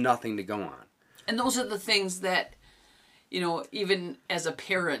 There's just nothing to go on. and those are the things that, even as a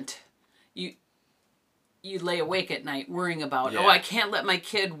parent, you lay awake at night worrying about. Yeah. Oh, I can't let my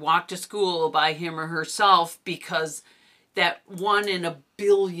kid walk to school by him or herself because that 1 in a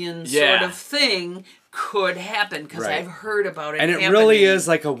billion sort Yeah. of thing could happen because Right. I've heard about it. And it happening. really is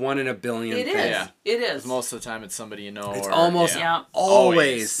like a 1 in a billion It thing. is. Yeah. It is. 'Cause most of the time it's somebody you know. It's or, almost Yeah. always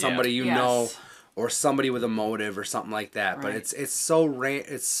Always, somebody you Yes. know, or somebody with a motive or something like that. But Right. it's so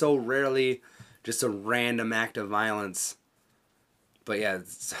rarely just a random act of violence. But yeah,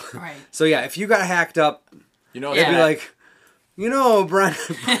 Right. so yeah, if you got hacked up, You know, it'd be Yeah. like,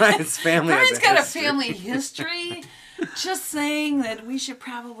 Brian's family. Brian's has got a history. family history. Just saying that we should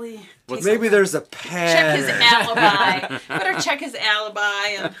probably take Maybe a there's a check his pattern. alibi. Better check his alibi.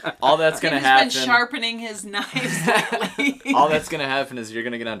 And all that's gonna he's happen. been sharpening his knives lately. All that's gonna happen is you're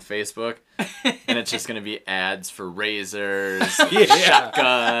gonna get on Facebook, and it's just gonna be ads for razors,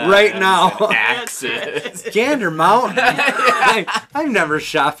 shotguns, Right now. and axes. Gander Mountain. I've never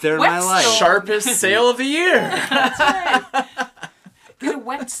shopped there in my life. Whetstone. Sharpest sale of the year. That's right. Get a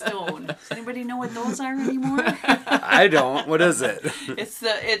whetstone. Does anybody know what those are anymore? I don't. What is it?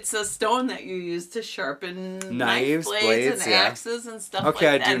 It's a stone that you use to sharpen Knives, knife blades, and yeah. axes and stuff Okay,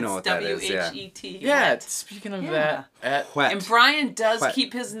 like I that. do know what that is, yeah. WHET. Yeah. whet. Speaking of Yeah. that, Whet. And Brian does Whet.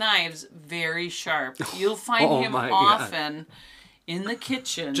 keep his knives very sharp. You'll find Oh him my God. often in the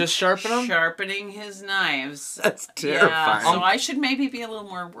kitchen. Just sharpen 'em? Sharpening his knives. That's Yeah, terrifying. so I should maybe be a little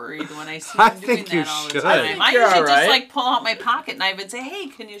more worried when I see I him doing think you that all the should. time. I I, think usually you're all just right. like pull out my pocket knife and say, "Hey,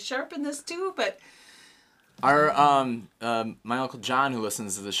 can you sharpen this too?" But our my uncle John, who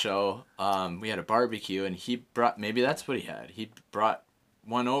listens to the show, we had a barbecue, and he brought, maybe that's what he had. He brought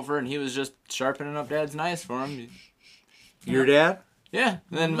one over, and he was just sharpening up Dad's knives for him. Your dad? Yeah.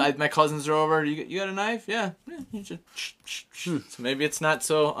 And then my cousins are over. You got a knife? Yeah. You just, So maybe it's not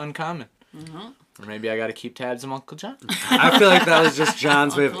so uncommon. Or maybe I got to keep tabs on Uncle John. I feel like that was just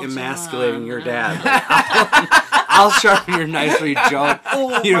John's way of Uncle emasculating John. your dad. Like, I'll sharpen your knife for you, Joe.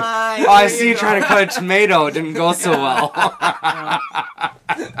 oh You- my! I see you trying to cut a tomato. It didn't go so well.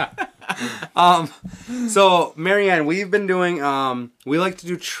 So, Marianne, we've been doing, we like to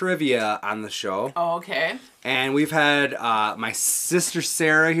do trivia on the show. Oh, okay. And we've had, my sister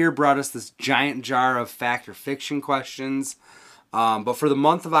Sarah here brought us this giant jar of fact or fiction questions. But for the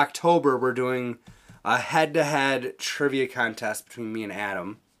month of October, we're doing a head-to-head trivia contest between me and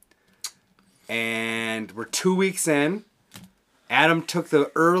Adam. And we're 2 weeks in. Adam took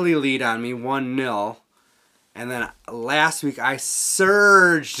the early lead on me, 1-0. And then last week, I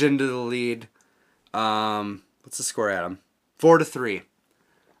surged into the lead. What's the score, Adam? 4-3.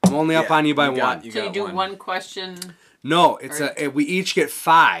 I'm only up on you by one. So you do one question. No, we each get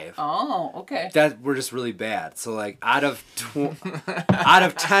 5. Oh, okay. That we're just really bad. So like out of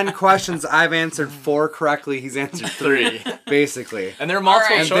 10 questions, I've answered 4 correctly. He's answered 3, basically. And they're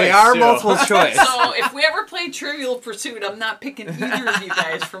multiple choice. And they are too. multiple choice. So if we ever play Trivial Pursuit, I'm not picking either of you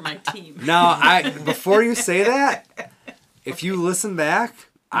guys for my team. Now, before you say that, if you listen back,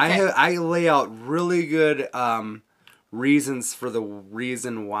 Okay. I lay out really good reasons for the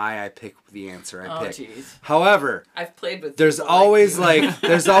reason why I pick the answer I pick. Jeez. However, I've played with. there's people always like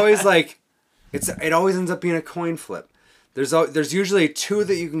it always ends up being a coin flip. There's usually 2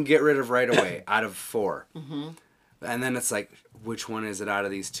 that you can get rid of right away out of 4. Mm-hmm. And then it's like, which one is it out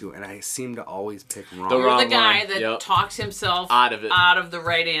of these 2? And I seem to always pick wrong. You're the guy that talks himself out of the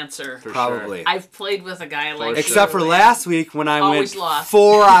right answer. For Probably. Sure. I've played with a guy like Except for last week when I Always went lost.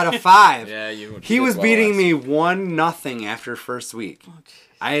 4 out of 5. Yeah, he was beating me 1-0 after first week. Oh,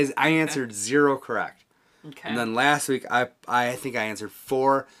 I answered 0 correct. Okay. And then last week I think I answered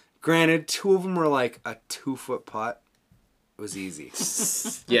 4. Granted, 2 of them were like a 2-foot putt. It was easy.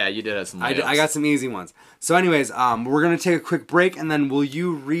 Yeah, you did have some. I got some easy ones. So, anyways, we're gonna take a quick break, and then will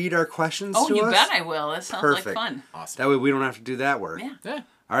you read our questions to us? Oh, you bet I will. That sounds Perfect. like fun. Awesome. That way we don't have to do that work. Yeah.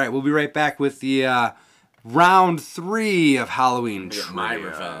 All right, we'll be right back with the round 3 of Halloween Get my trivia.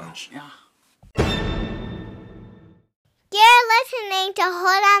 revenge. Yeah. You're listening to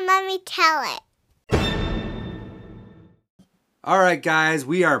Hold On, Let Me Tell It. All right, guys,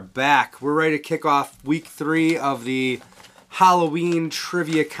 we are back. We're ready to kick off week 3 of the Halloween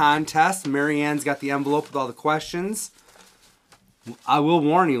trivia contest. Marianne's got the envelope with all the questions. I will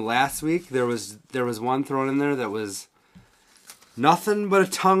warn you, last week there was one thrown in there that was nothing but a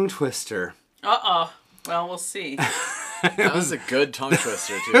tongue twister. Uh-oh. Well, we'll see. That was a good tongue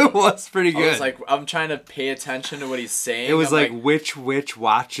twister too. It was pretty good. I was like, I'm trying to pay attention to what he's saying. It was I'm like which witch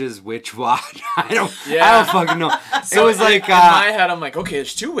watches which watch. I don't Yeah. fucking know. So it was like in my head, I'm like, okay,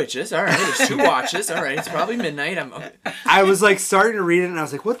 there's 2 witches. All right, there's 2 watches. All right, it's probably midnight. I was like starting to read it, and I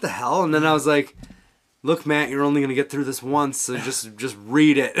was like, what the hell? And then I was like, look, Matt, you're only gonna get through this once, so just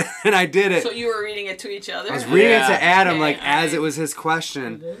read it. And I did it. So you were reading it to each other? I was reading it to Adam Okay, like all as right. it was his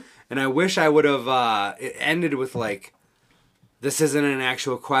question, and I wish I would have. It ended with like, "This isn't an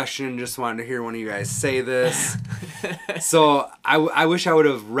actual question. Just wanted to hear one of you guys say this." So I wish I would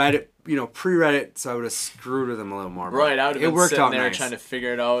have read it, pre-read it, so I would have screwed with him a little more. Right, I would have been worked sitting out there nice. trying to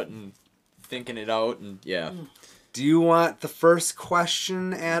figure it out and thinking it out, and yeah. Do you want the first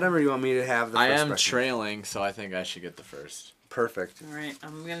question, Adam, or do you want me to have the first I am question? trailing, so I think I should get the first. Perfect. All right,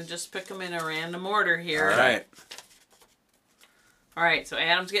 I'm going to just pick them in a random order here. All right. All right, so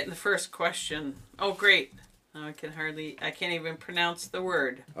Adam's getting the first question. Oh, great. I can't even pronounce the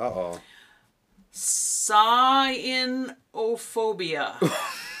word. Uh-oh. Cyanophobia.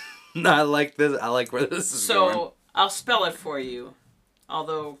 I like this. I like where this is going. So I'll spell it for you,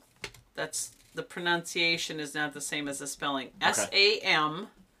 although the pronunciation is not the same as the spelling. Okay. SAMHAINO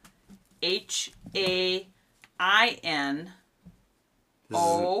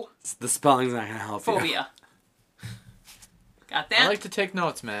The spelling's not going to help phobia. Got that? I like to take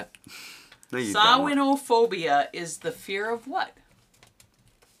notes, Matt. you. No, you don't. Cyanophobia is the fear of what?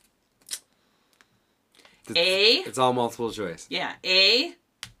 It's all multiple choice. Yeah. A,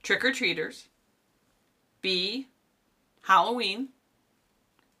 trick-or-treaters. B, Halloween.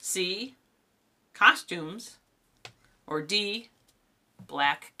 C, costumes. Or D,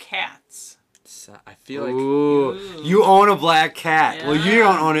 black cats. So I feel like Ooh, you own a black cat. Yeah. Well, you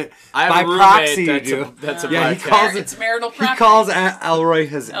don't own it. I have By a roommate proxy, that's you a- do. that's a Yeah, black he cat. calls It's it. marital He property. calls Elroy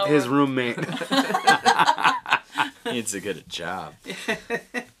his Elroy. roommate. he needs to get a job.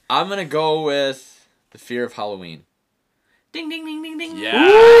 I'm gonna go with the fear of Halloween. Ding, ding, ding, ding, ding.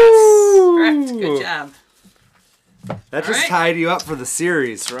 Yes. Correct. Good job. That just All right. tied you up for the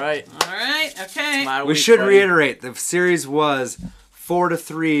series. That's right. All right. Okay. My We week, should buddy. reiterate the series was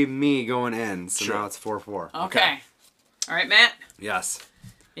 4-3 me going in, so Sure. now it's 4-4. Okay. All right, Matt. Yes.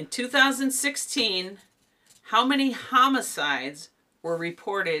 In 2016, how many homicides were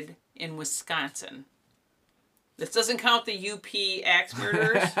reported in Wisconsin? This doesn't count the UP axe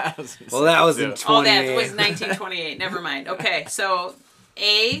murders. Well, that was in Oh, that 28. was 1928. Never mind. Okay, so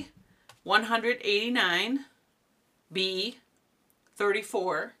A, 189. B,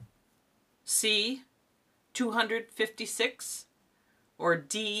 34. C, 256. Or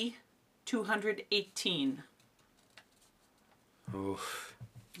D, 218. Oof.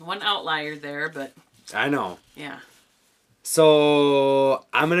 One outlier there, but I know. yeah. So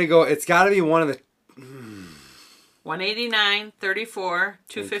I'm gonna go. It's got to be one of the. 189, 34,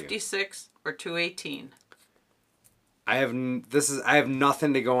 256, or 218. I have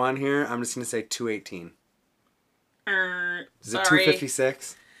nothing to go on here. I'm just gonna say 218. Is it Sorry.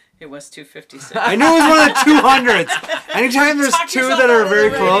 256? It was 256. I knew it was one of the 200s. Anytime there's Talk two yourself that are out of the very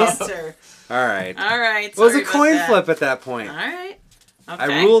right close. answer. All right. All right. It was sorry a about coin that. flip at that point. All right. Okay.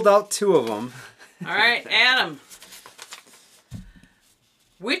 I ruled out 2 of them. All right, Adam.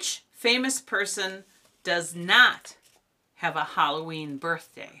 Which famous person does not have a Halloween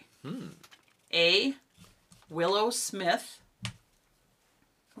birthday? A, Willow Smith.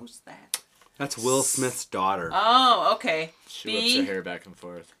 Who's that? That's Will Smith's daughter. Oh, okay. She whips her hair back and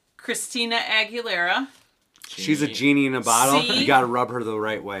forth. Christina Aguilera. She's a genie in a bottle. C. You gotta rub her the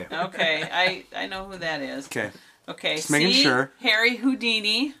right way. Okay, I know who that is. Okay. Okay, Just making C, sure. Harry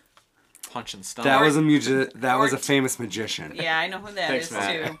Houdini. Punch and stomach. That was a famous magician. Yeah, I know who that Thanks, is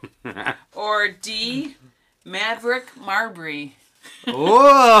Matt. too. Or D, Maverick Marbury.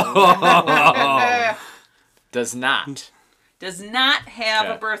 Whoa! Does not. Does not have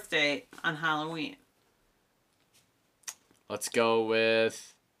Okay. a birthday on Halloween. Let's go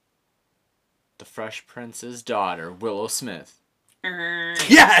with the Fresh Prince's daughter, Willow Smith.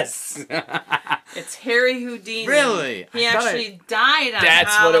 Yes. It's Harry Houdini. Really? He I thought actually died on That's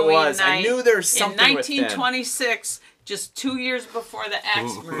what Halloween it was. I night knew there was in something with him. 1926, just 2 years before the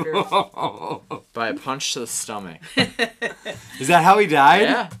axe murder. By a punch to the stomach. Is that how he died?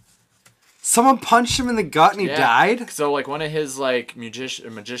 Yeah. Someone punched him in the gut and he Yeah. died? So like one of his like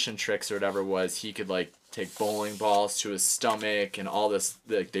magician tricks or whatever was he could like take bowling balls to his stomach and all this.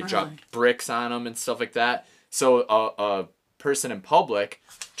 Like they dropped bricks on him and stuff like that. So a person in public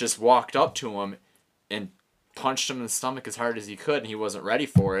just walked up to him and punched him in the stomach as hard as he could, and he wasn't ready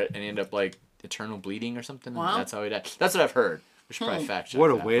for it, and he ended up like eternal bleeding or something. Wow. And that's how he died. That's what I've heard. We should probably fact check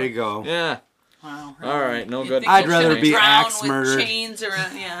What a that, way to but- go. Yeah. Wow. All right. No You'd good. think I'd they rather should've be drowned axe with murdered. chains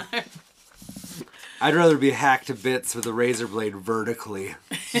around, yeah. I'd rather be hacked to bits with a razor blade vertically.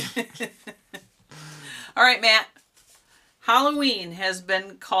 All right, Matt. Halloween has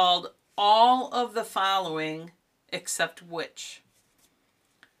been called all of the following except which?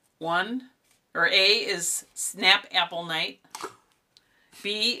 A is Snap Apple Night.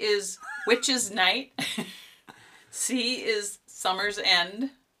 B is Witch's Night. C is Summer's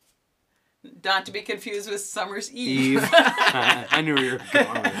End. Not to be confused with Summer's Eve. Eve. I knew where you were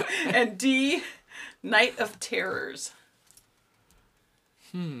going with it. And D, Night of Terrors.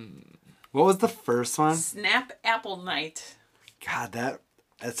 What was the first one? Snap Apple Night. God,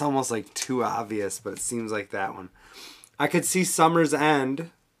 that's almost like too obvious, but it seems like that one. I could see Summer's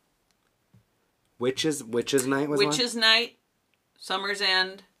End. Witch's Night was one? Witch's Night, Summer's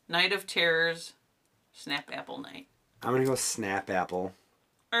End, Night of Terrors, Snap Apple Night. I'm gonna go Snap Apple.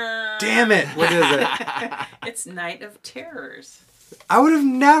 Damn it! What is it? It's Night of Terrors. I would have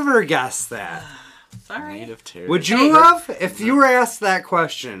never guessed that. Sorry. Night of Terror. Would you have? If you were asked that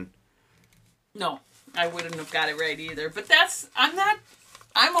question. No, I wouldn't have got it right either. But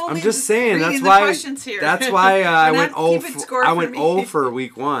I'm only I'm just saying, reading that's the why questions here. That's why I We're went not 0 keeping for, score I for went me. 0 for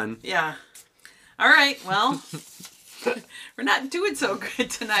week 1. Yeah. All right, well, we're not doing so good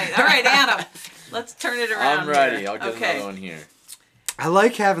tonight. All right, Adam, let's turn it around. I'm ready. here. I'll get okay. another one here. I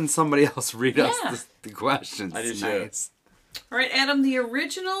like having somebody else read us Yeah. the questions. I do It's too. nice. All right, Adam, the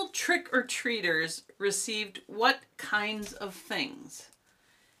original trick-or-treaters received what kinds of things?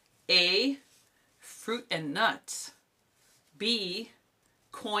 A, fruit and nuts. B,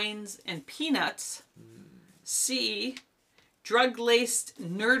 coins and peanuts. C, drug-laced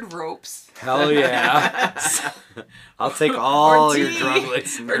nerd ropes. Hell yeah. I'll take all your drug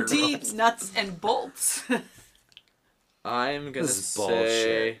laced Or nerd D, ropes. nuts and bolts. I'm gonna This is say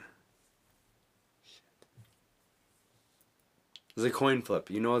bullshit. It's a coin flip.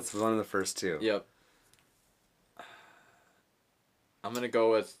 You know it's one of the first two. Yep. I'm gonna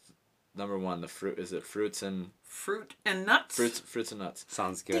go with number 1. The fruit. Is it fruits and Fruit and nuts. fruits and nuts?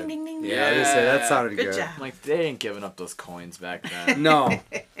 Sounds good. Ding, ding, ding, ding. Yeah, I was gonna say that sounded Good good. job. I'm like, they ain't giving up those coins back then. No.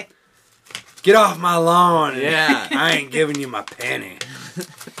 Get off my lawn. Yeah. I ain't giving you my penny.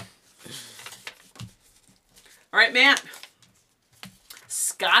 All right, Matt.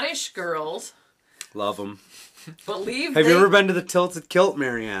 Scottish girls Love them. Believe Have you ever been to the Tilted Kilt,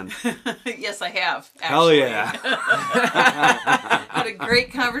 Marianne? Yes, I have. Actually. Hell yeah. Had a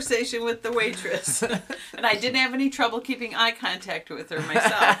great conversation with the waitress. And I didn't have any trouble keeping eye contact with her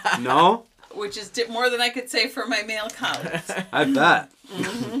myself. No? Which is more than I could say for my male colleagues. I bet.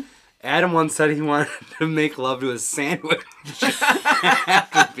 Mm-hmm. Adam once said he wanted to make love to his sandwich.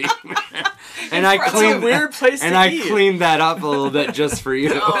 And I cleaned weird place to eat. cleaned that up a little bit just for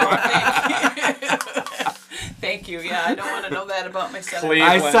you. Oh, thank you. Thank you. Yeah, I don't want to know that about myself.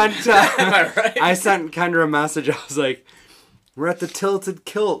 I sent Kendra a message. I was like, we're at the Tilted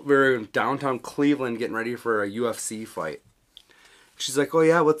Kilt. We're in downtown Cleveland getting ready for a UFC fight. She's like, oh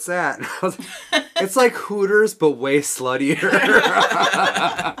yeah, what's that? And I was like, it's like Hooters, but way sluttier.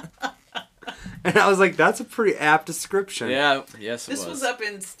 And I was like, that's a pretty apt description. Yeah, yes it This was up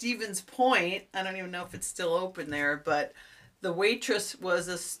in Stevens Point. I don't even know if it's still open there, but the waitress was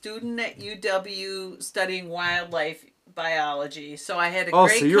a student at UW studying wildlife biology. So I had a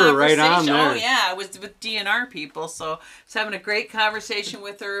great so you were right on conversation. there. Oh yeah, I was with DNR people, so I was having a great conversation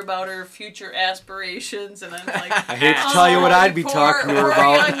with her about her future aspirations, and I'm like, I hate to tell you what I'd be talking to her poor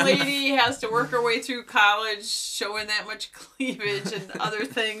about. young lady has to work her way through college, showing that much cleavage and other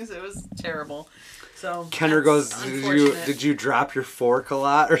things. It was terrible. So Kendra goes, did you drop your fork a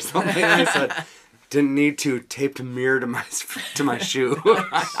lot or something? I said, didn't need to. Taped a mirror to my shoe.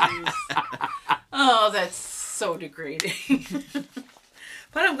 Oh, that's so degrading.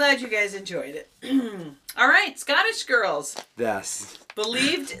 But I'm glad you guys enjoyed it. All right, Scottish girls Yes.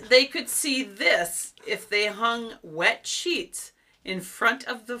 believed they could see this if they hung wet sheets in front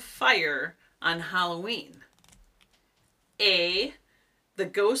of the fire on Halloween. A, the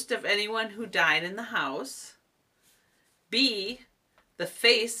ghost of anyone who died in the house. B, the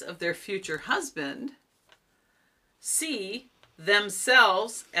face of their future husband. C,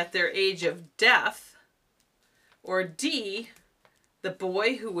 themselves at their age of death. Or D, the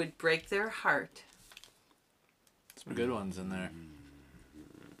boy who would break their heart. Some good ones in there.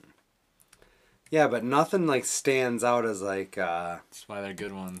 Yeah, but nothing like stands out as like That's why they're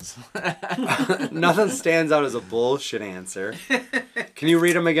good ones. nothing stands out as a bullshit answer. Can you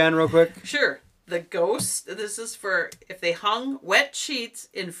read them again real quick? Sure. The ghost, this is for if they hung wet sheets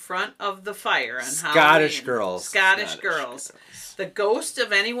in front of the fire on Scottish Halloween. girls. Scottish girls. The ghost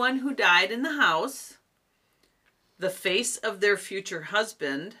of anyone who died in the house. The face of their future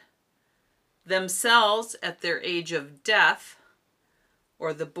husband. Themselves at their age of death.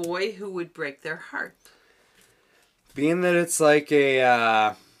 Or the boy who would break their heart. Being that it's like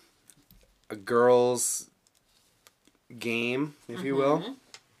a girls' game, if you will,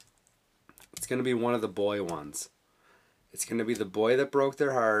 it's going to be one of the boy ones. It's going to be the boy that broke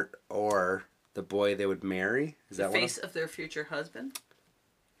their heart or the boy they would marry. Is that the face of their future husband?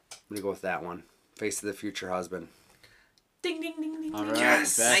 I'm going to go with that one. Face of the future husband. Ding, ding, ding, ding. All ding. right,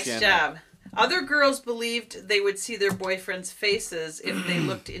 Yes. back Nice in. job. Other girls believed they would see their boyfriends' faces if they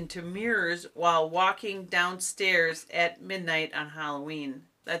looked into mirrors while walking downstairs at midnight on Halloween.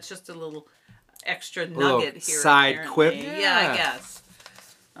 That's just a little extra little nugget here. side apparently. quip. Yeah, Yeah. I guess.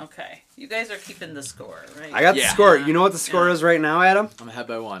 Okay. You guys are keeping the score, right? I got the Yeah. score. You know what the score is right now, Adam? I'm ahead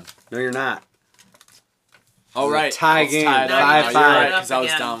by one. No, you're not. Oh, It's a right. tie It's game. tied up. 5-5. You're right, because I was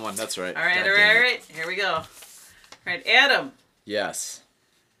Again. down one. That's right. All right, God all damn right, it. all right. Here we go. All right, Adam. Yes.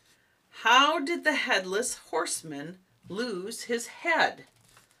 How did the headless horseman lose his head?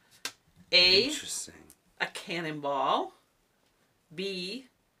 A, Interesting. a cannonball. B,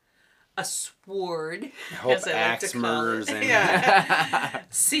 a sword. I hope as I like to axe call murders it. in Yeah.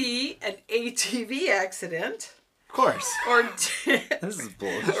 C, an ATV accident. Of course. Or This is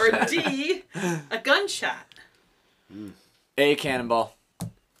bullshit. or D, a gunshot. A cannonball.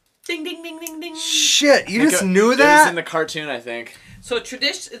 Ding, ding, ding, ding, ding. Shit, you just knew It was that? in the cartoon, I think. So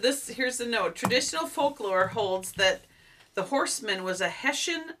here's the note. Traditional folklore holds that the horseman was a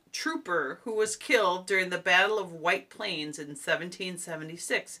Hessian trooper who was killed during the Battle of White Plains in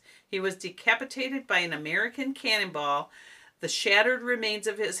 1776. He was decapitated by an American cannonball. The shattered remains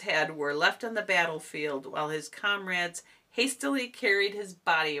of his head were left on the battlefield while his comrades hastily carried his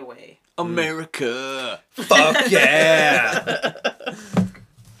body away. America. Fuck yeah.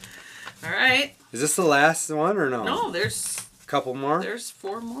 All right. Is this the last one or no? No, there's Couple more?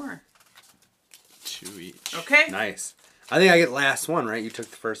 4 more. 2 each. Okay. Nice. I think I get last one, right? You took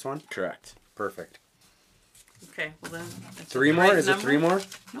the first one? Correct. Perfect. Okay. Well then. that's 3 the more? right Is it number. 3 more?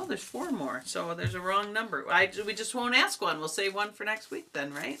 No, there's 4 more. So there's a wrong number. We just won't ask one. We'll save one for next week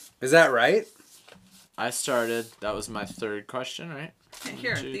then, right? Is that right? I started. That was my third question, right? And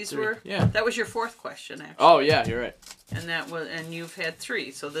here, 1, 2, these 3. were. Yeah. That was your fourth question, actually. Oh yeah, you're right. And you've had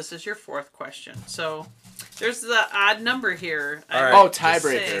 3, so this is your fourth question. So there's the odd number here. All right. Oh, Just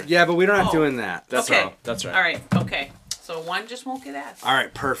tiebreaker. saying. Yeah, but we don't have Oh. doing that. That's Okay. all. That's right. All right. Okay. So one just won't get asked. All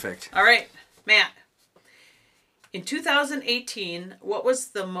right, perfect. All right, Matt. In 2018, what was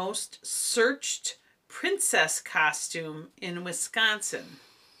the most searched princess costume in Wisconsin?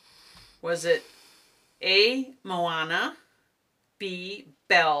 Was it A, Moana, B,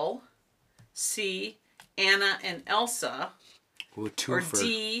 Belle, C, Anna and Elsa, Ooh, two or for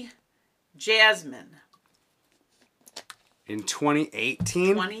D, Jasmine? in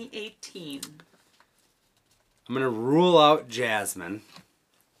 2018. 2018. I'm gonna rule out Jasmine.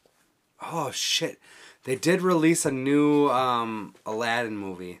 Oh shit! They did release a new Aladdin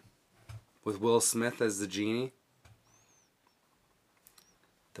movie with Will Smith as the genie.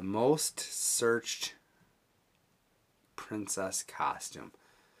 The most searched princess costume.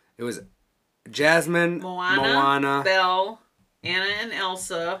 It was Jasmine, Moana, Belle, Anna and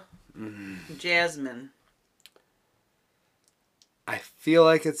Elsa, Jasmine. I feel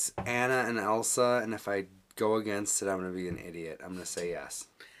like it's Anna and Elsa, and if I go against it, I'm gonna be an idiot. I'm gonna say yes.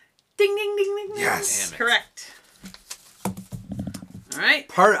 Ding, ding, ding, ding, ding. Yes. Damn it. Correct.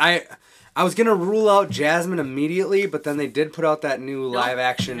 All right. I was gonna rule out Jasmine immediately, but then they did put out that new live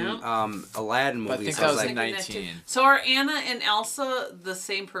action Nope. Aladdin But I movie. think So that I was was in like, 19. So are Anna and Elsa the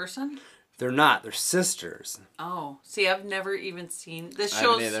same person? they're not. They're sisters. Oh, see, I've never even seen this. I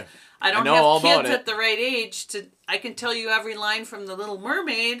haven't Shows either. I don't I know all have about kids it. at the right age to. I can tell you every line from The Little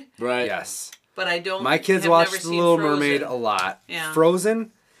Mermaid, Right. Yes. but I don't. My kids have watch never The seen Little Frozen. Mermaid a lot. Yeah.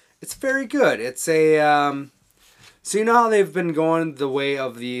 Frozen, it's very good. It's a so you know how they've been going the way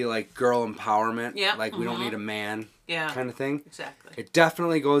of the like girl empowerment, Yeah, like we don't need a man Yeah. kind of thing. Exactly. It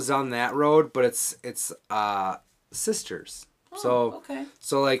definitely goes down that road, but it's sisters. Oh, okay.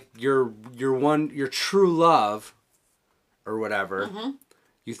 So like your true love or whatever, Mm-hmm.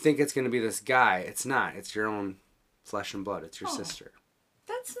 you think it's gonna be this guy. It's not. It's your own flesh and blood. It's your Oh. sister.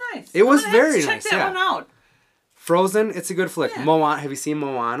 That's nice. It was I'm gonna have to very check nice, that yeah. one out. Frozen, it's a good flick. Yeah. Moana, have you seen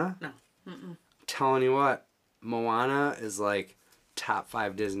Moana? No. I'm telling you what, Moana is like top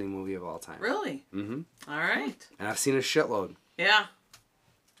 5 Disney movie of all time. Really? Mm-hmm. All right. And I've seen a shitload. Yeah.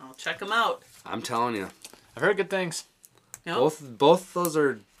 I'll check them out. I'm telling you, I've heard good things. Nope. both those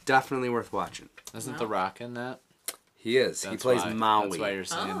are definitely worth watching. Isn't Wow. The Rock in that? He is. That's he plays why, Maui. That's why you're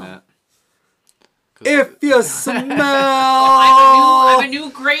saying Oh. that. 'Cause If you smell, I'm a new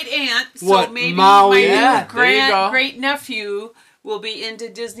great aunt, so What, maybe Maui? Yeah, my there you go. great nephew will be into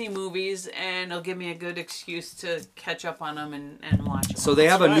Disney movies, and it'll give me a good excuse to catch up on them and watch them. So they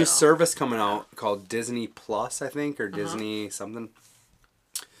have a new right. service coming out called Disney Plus, I think, Uh-huh. or Disney something.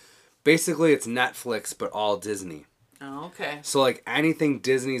 Basically, it's Netflix, but all Disney. Oh, okay. So like anything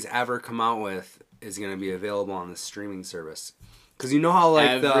Disney's ever come out with is going to be available on the streaming service. Because you know how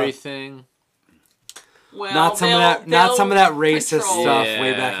like everything. Well, not some of that racist patrol. stuff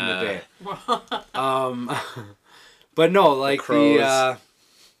way back in the day. But no, like Crows. I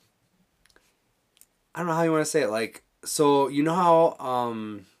don't know how you want to say it. Like, so you know how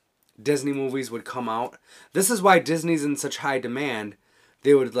Disney movies would come out. This is why Disney's in such high demand.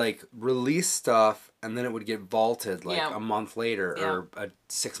 They would like release stuff and then it would get vaulted like Yeah. a month later or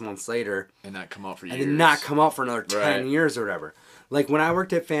 6 months later, And not come out for years. and then not come out for another 10 Right. years or whatever. Like when I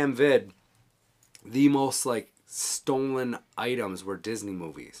worked at FamVid, the most like stolen items were Disney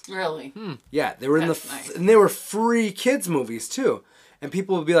movies. Really? Yeah, they were That's nice. and they were free kids movies too. And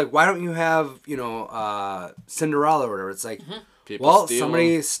people would be like, "Why don't you have, Cinderella or whatever?" It's like, People well, steal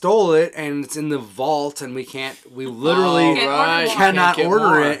somebody them. stole it and it's in the vault and we literally Oh, Can't right. order You cannot can't get order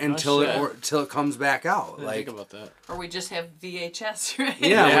more. it Oh, until shit. till it comes back out. I didn't Like, think about that. Or we just have VHS, right?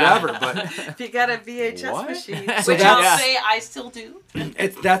 yeah, Yeah. whatever. But If you got a VHS What? machine, So which that's- I'll say I still do.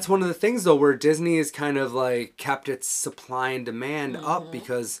 that's one of the things though where Disney has kind of like kept its supply and demand Mm-hmm. up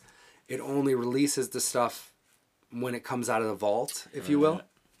because it only releases the stuff when it comes out of the vault, if you will.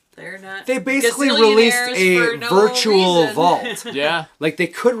 They're not. They basically released gazillionaires a for no virtual reason. vault. Yeah. Like they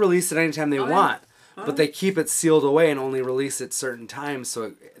could release it anytime they Oh, yeah. want, but they keep it sealed away and only release it certain times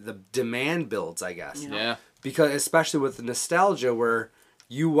so the demand builds, I guess. Yeah. Because especially with the nostalgia where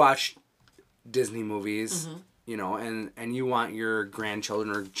you watch Disney movies, and you want your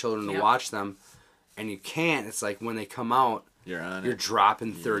grandchildren or children to Yep. watch them and you can't, it's like when they come out, You're on you're it.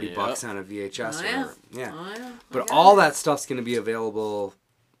 dropping $30 Yep. on a VHS Oh, or yeah. whatever. Yeah. Oh, yeah. But all that stuff's going to be available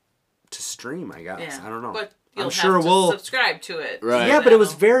to stream, I guess. Yeah. I don't know. But you'll I'm sure have to we'll subscribe to it. Right. Yeah, but it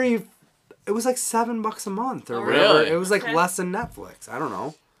was Now. it was like $7 a month or Oh, whatever. really? It was like Okay. less than Netflix. I don't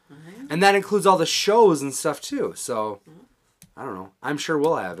know. And that includes all the shows and stuff too. So, I don't know. I'm sure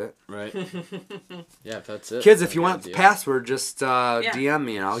we'll have it. Right. Yeah, if that's it. Kids, if you That'd want be the a password, just DM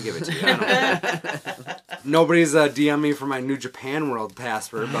me and I'll give it to you. I don't know. Nobody's DM me for my New Japan World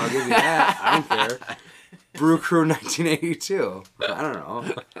password, but I'll give you that. I don't care. Brew Crew 1982. I don't know.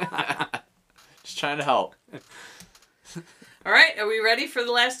 Just trying to help. All right, are we ready for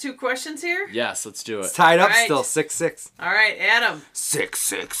the last two questions here? Yes, let's do It's it. tied up All right. still, 6-6. All right, Adam.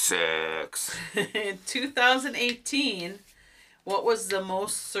 666. In 2018, what was the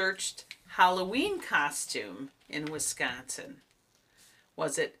most searched Halloween costume in Wisconsin?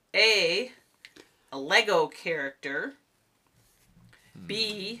 Was it A, a Lego character,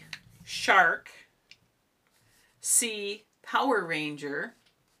 B, shark, C, Power Ranger,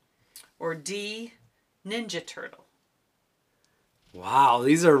 or D, Ninja Turtle? Wow,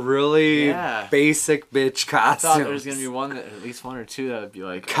 these are really Yeah. basic bitch I costumes. thought there was gonna be one, at least one or two that would be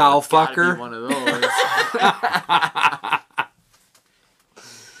like Cow it's gotta be fucker? one of those.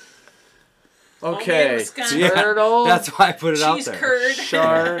 Okay, Wisconsin. Yeah, turtle, that's why I put it out Cheese there. curd.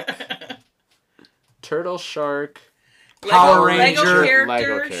 shark, turtle, shark. Power Lego Ranger. character, Lego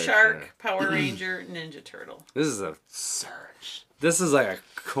character. shark, Power Ranger, Ninja Turtle. This is a Search. This is like a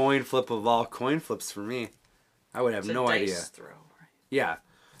coin flip of all coin flips for me. I would have It's a no dice idea. throw, right? Yeah.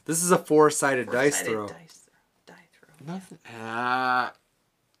 This is a four-sided dice Four-sided throw. Die throw. Nothing.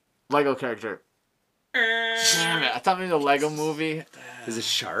 Lego character. Damn it! I thought maybe the Lego movie. Is it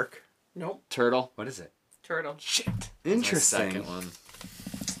shark? Nope. Turtle. What is it? Turtle. Shit. Interesting. Second one.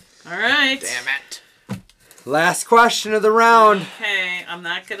 All right. Damn it. Last question of the round. Okay, I'm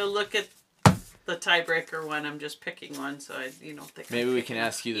not gonna look at the tiebreaker one. I'm just picking one, so I think. Maybe I'm we picking can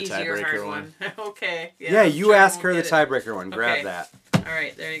ask you the easier, tiebreaker hard one. Okay. Yeah, I'm you sure I ask won't her the get it. tiebreaker one. Grab Okay. that. All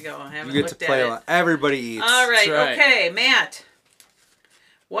right, there you go. I haven't You get to looked play at along. it. Everybody eats. All right, That's right. okay, Matt.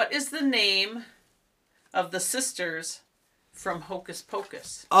 What is the name of the sisters from Hocus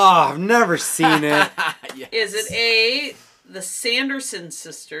Pocus? Oh, I've never seen it. Yes. Is it A, the Sanderson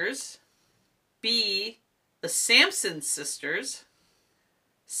sisters, B, the Sampson sisters,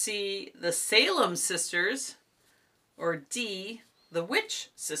 C, the Salem sisters, or D, the Witch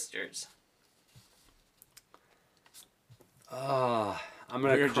sisters? Oh, I'm We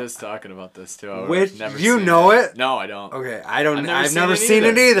gonna. were just talking about this too. I've Which never you seen know it? No, I don't. Okay, I don't. I've seen never seen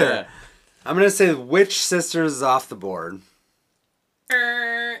it either. Yeah. I'm gonna say Witch Sisters is off the board.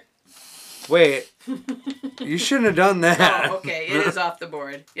 Wait, you shouldn't have done that. Oh, okay, it is off the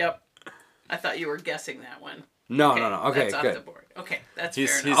board. Yep. I thought you were guessing that one. No, no, no. Okay, that's off good. the board. Okay, that's He's-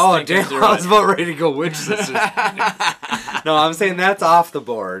 fair he's- enough. Oh thinking damn! through I was it. about ready to go Witch Sisters. No, I'm saying that's off the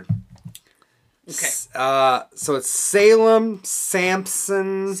board. Okay. So it's Salem,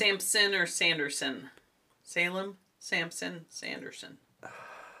 Sampson. Sampson or Sanderson? Salem, Sampson, Sanderson.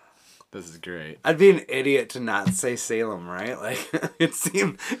 This is great. I'd be an idiot to not say Salem, right? Like it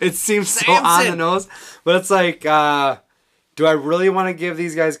seems so on the Samson. nose, but it's like, do I really want to give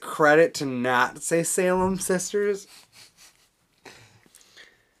these guys credit to not say Salem sisters?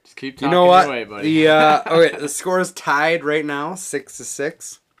 Just keep You talking know what? your way, buddy. Okay, the score is tied right now,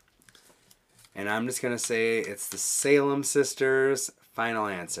 6-6. And I'm just gonna say it's the Salem sisters. Final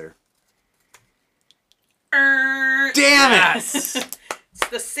answer. Damn it! It's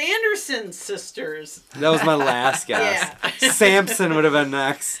the Sanderson sisters. That was my last guess. Samson would have been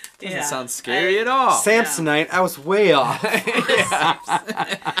next. Doesn't sound scary at all. Samsonite, I was way off.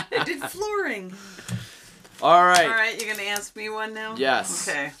 They did flooring. All right. All right, you're gonna ask me one now. Yes.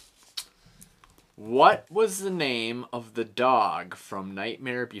 Okay. What was the name of the dog from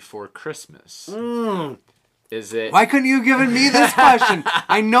Nightmare Before Christmas? Is it Why couldn't you have given me this question?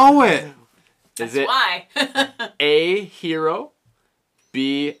 I know it. is it Why? A, Hero,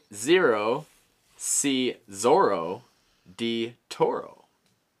 B, Zero, C, Zorro, D, Toro?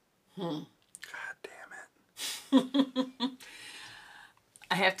 God damn it.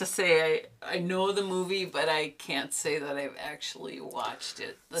 I have to say I know the movie, but I can't say that I've actually watched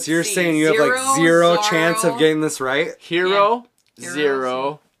it. Let's So you're see. saying you have like zero chance of getting this right? Hero, Yeah.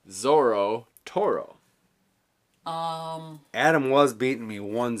 Zero, Zorro, Toro. Adam was beating me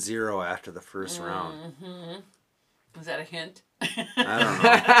 1-0 after the first round. Is that a hint? I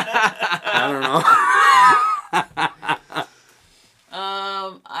don't know.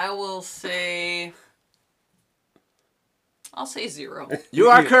 I will say. I'll say zero. You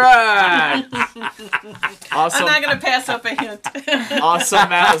are correct. Also, I'm not gonna pass up a hint. also,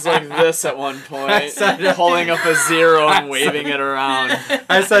 Matt was like this at one point, holding up a zero and waving it around.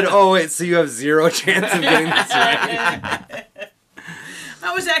 I said, oh wait, so you have zero chance of getting this right.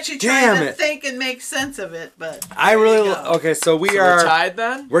 I was actually Damn trying to it. think and make sense of it, but I there really you go. okay. So we So are we're tied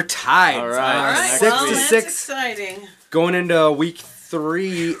then? We're tied. All right. All right, Next well, week. that's 6 exciting. going into week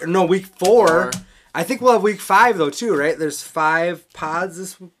 4. I think we'll have week 5 though too, right? There's 5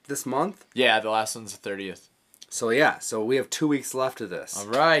 pods this month. Yeah, the last one's the 30th. So yeah, so we have 2 weeks left of this. All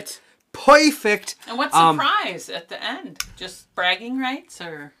right. Perfect. And what's the prize at the end? Just bragging rights,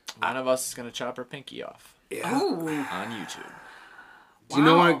 or? One of us is going to chop her pinky off Yeah. Ooh. on YouTube. Do you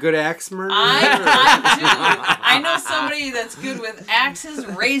know Wow. what a good axe murderer? I do. I know somebody that's good with axes,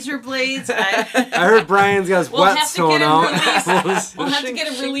 razor blades. I heard Brian's got his We'll have to whetstone get him out. released. We'll have to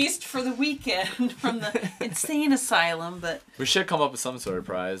get him released for the weekend from the insane asylum. But We should come up with some sort of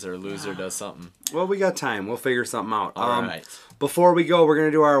prize, or loser does something. Well, we got time. We'll figure something out. All right. Before we go, we're gonna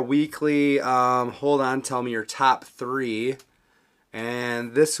do our weekly. Hold on, tell me your top 3.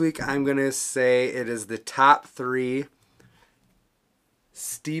 And this week, I'm gonna say it is the top 3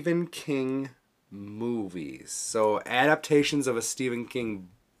 Stephen King movies. So adaptations of a Stephen King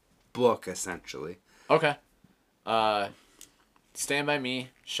book, essentially. Okay. Stand By Me,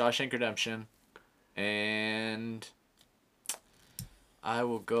 Shawshank Redemption, and I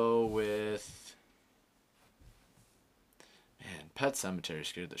will go with... Man, Pet Sematary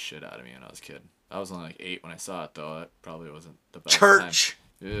scared the shit out of me when I was a kid. I was only like 8 when I saw it, though. It probably wasn't the best Church.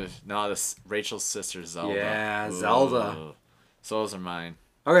 time. Ugh. No, this Rachel's sister Zelda. Yeah, Ugh. Zelda. So those are mine.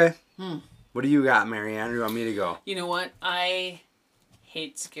 Okay. What do you got, Marianne? Or do you want me to go? you know what? I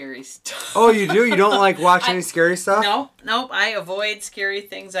hate scary stuff. Oh, you do? You don't like watch any scary stuff? Nope. I avoid scary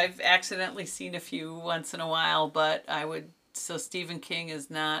things. I've accidentally seen a few once in a while, but I would. So Stephen King is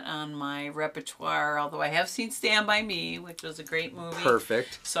not on my repertoire, although I have seen Stand By Me, which was a great movie.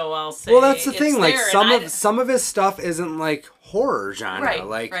 Perfect. So I'll say. Well, that's the it's thing. Like there, and some of his stuff isn't like horror genre. Right,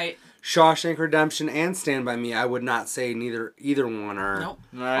 Like right. Shawshank Redemption and Stand By Me, I would not say either one are Nope.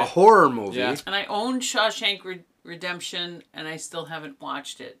 a Right. horror movie. Yeah. And I own Shawshank Redemption, and I still haven't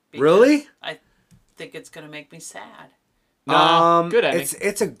watched it. because Really? I think it's gonna make me sad. No, good ending.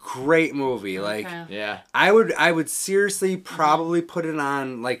 It's a great movie. Like Okay. Yeah. I would seriously probably put it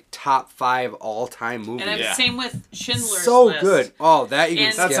on like top 5 all-time movies. And I'm Yeah. same with Schindler's So List. good. Oh, that you can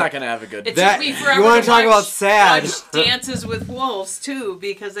And- skip. That's not going to have a good... It That- took me you forever wanna to talk about watch, sad? watch Dances with Wolves too,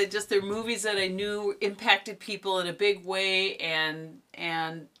 because they're movies that I knew impacted people in a big way, and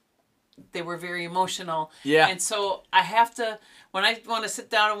they were very emotional. Yeah. And so I have to, when I want to sit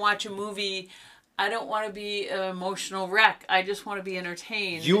down and watch a movie, I don't want to be an emotional wreck. I just want to be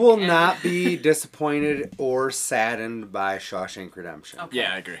entertained. You will And- not be disappointed or saddened by Shawshank Redemption. Okay.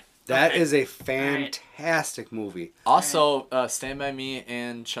 Yeah, I agree. That Okay. is a fantastic movie. Also, Stand By Me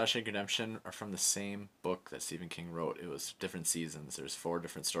and Shawshank Redemption are from the same book that Stephen King wrote. It was different seasons. There's 4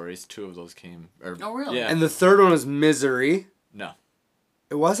 different stories. 2 of those came... Oh, really? Yeah. And the third one was Misery. No.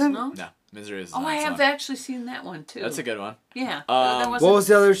 It wasn't? No? No. Misery is Oh, I not have song. actually seen that one too. That's a good one. Yeah. Um, that What wasn't- was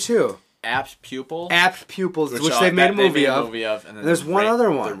the other 2? Apt Pupil. Apt Pupils, which uh, they've made a that they movie of. And then There's the one other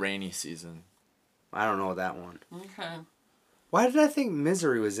The one. Rainy Season. I don't know that one. Okay. Why did I think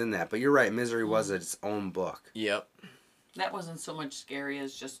Misery was in that? But you're right, Misery was its own book. Yep. That wasn't so much scary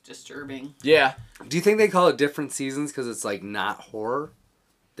as just disturbing. Yeah. Do you think they call it different seasons because it's like not horror?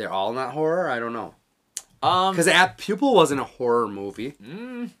 They're all not horror? I don't know. Because Apt Pupil wasn't a horror movie.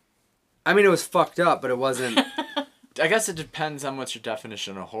 I mean, it was fucked up, but it wasn't. I guess it depends on what's your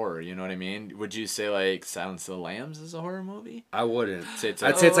definition of horror. You know what I mean? Would you say like Silence of the Lambs is a horror movie? I wouldn't. Say it's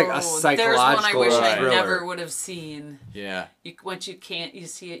I'd say it's like a There's one I psychological wish I thriller. never would have seen. Yeah. Once you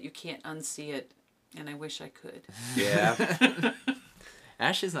see it, you can't unsee it, and I wish I could. Yeah.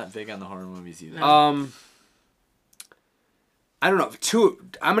 Ashley's not big on the horror movies either. I don't know.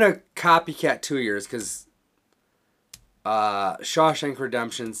 I'm gonna copycat 2 years because Shawshank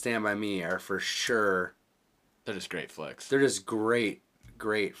Redemption, Stand By Me are for sure. They're just great flicks. They're just great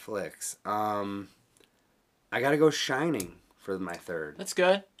flicks. I gotta go Shining for my third. That's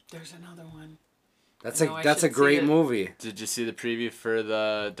good. There's another one. That's I know I a should see great it. movie. Did you see the preview for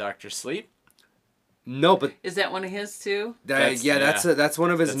the Dr. Sleep? No, but Is that one of his too? that's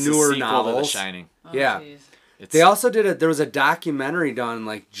one of his That's the newer sequel to The novels. Shining. Oh, Yeah. geez. It's, They also did there was a documentary done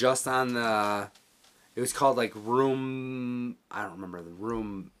like just on the. It was called like Room. I don't remember the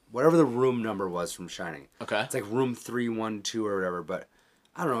room. Whatever the room number was from Shining. Okay. It's like Room 312 or whatever. But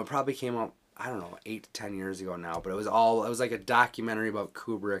I don't know. It probably came out. I don't know, 8 to 10 years ago now. But it was like a documentary about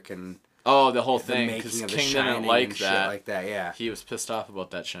Kubrick and Oh, the whole the thing. making Because of The King Shining didn't like and shit that. like that. Yeah. He was pissed off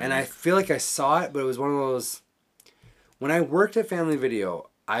about that Shining. And I feel like I saw it, but it was one of those. When I worked at Family Video,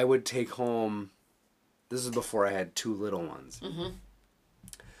 I would take home. This is before I had 2 little ones. Mm-hmm.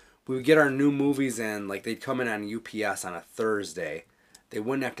 We would get our new movies in, like they'd come in on UPS on a Thursday, they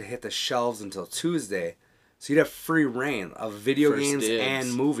wouldn't have to hit the shelves until Tuesday. So you'd have free reign of video First games dibs.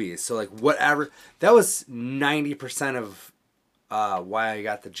 and movies. So like whatever, that was 90% of why I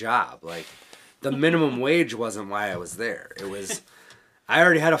got the job. Like the minimum wage wasn't why I was there. It was, I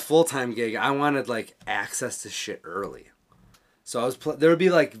already had a full-time gig. I wanted like access to shit early. So I was there would be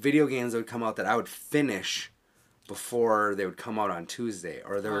like video games that would come out that I would finish before they would come out on Tuesday,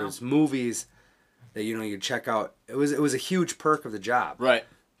 or there was movies that you'd check out. It was a huge perk of the job. Right.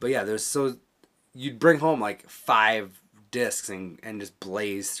 But yeah, you'd bring home like 5 discs and just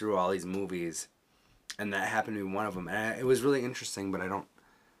blaze through all these movies, and that happened to be one of them. And it was really interesting, but I don't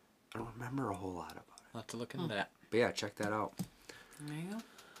remember a whole lot about it. I'll have to look into that. But yeah, check that out. There you go.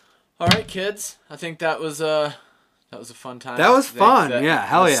 All right, kids. I think that was a fun time. That was fun. Yeah,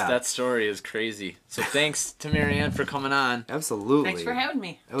 hell yeah. That story is crazy. So thanks to Marianne for coming on. Absolutely. Thanks for having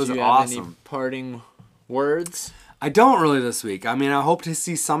me. It was Do you have any awesome. parting words? I don't really this week. I mean, I hope to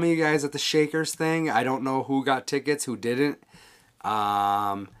see some of you guys at the Shakers thing. I don't know who got tickets, who didn't.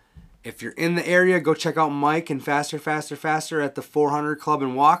 If you're in the area, go check out Mike and Faster, Faster, Faster at the 400 Club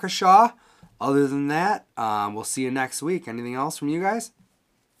in Waukesha. Other than that, we'll see you next week. Anything else from you guys?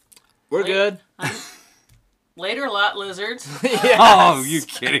 We're good. Later, lot lizards. Oh, you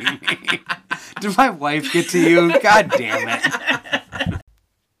kidding me? Did my wife get to you? God damn it.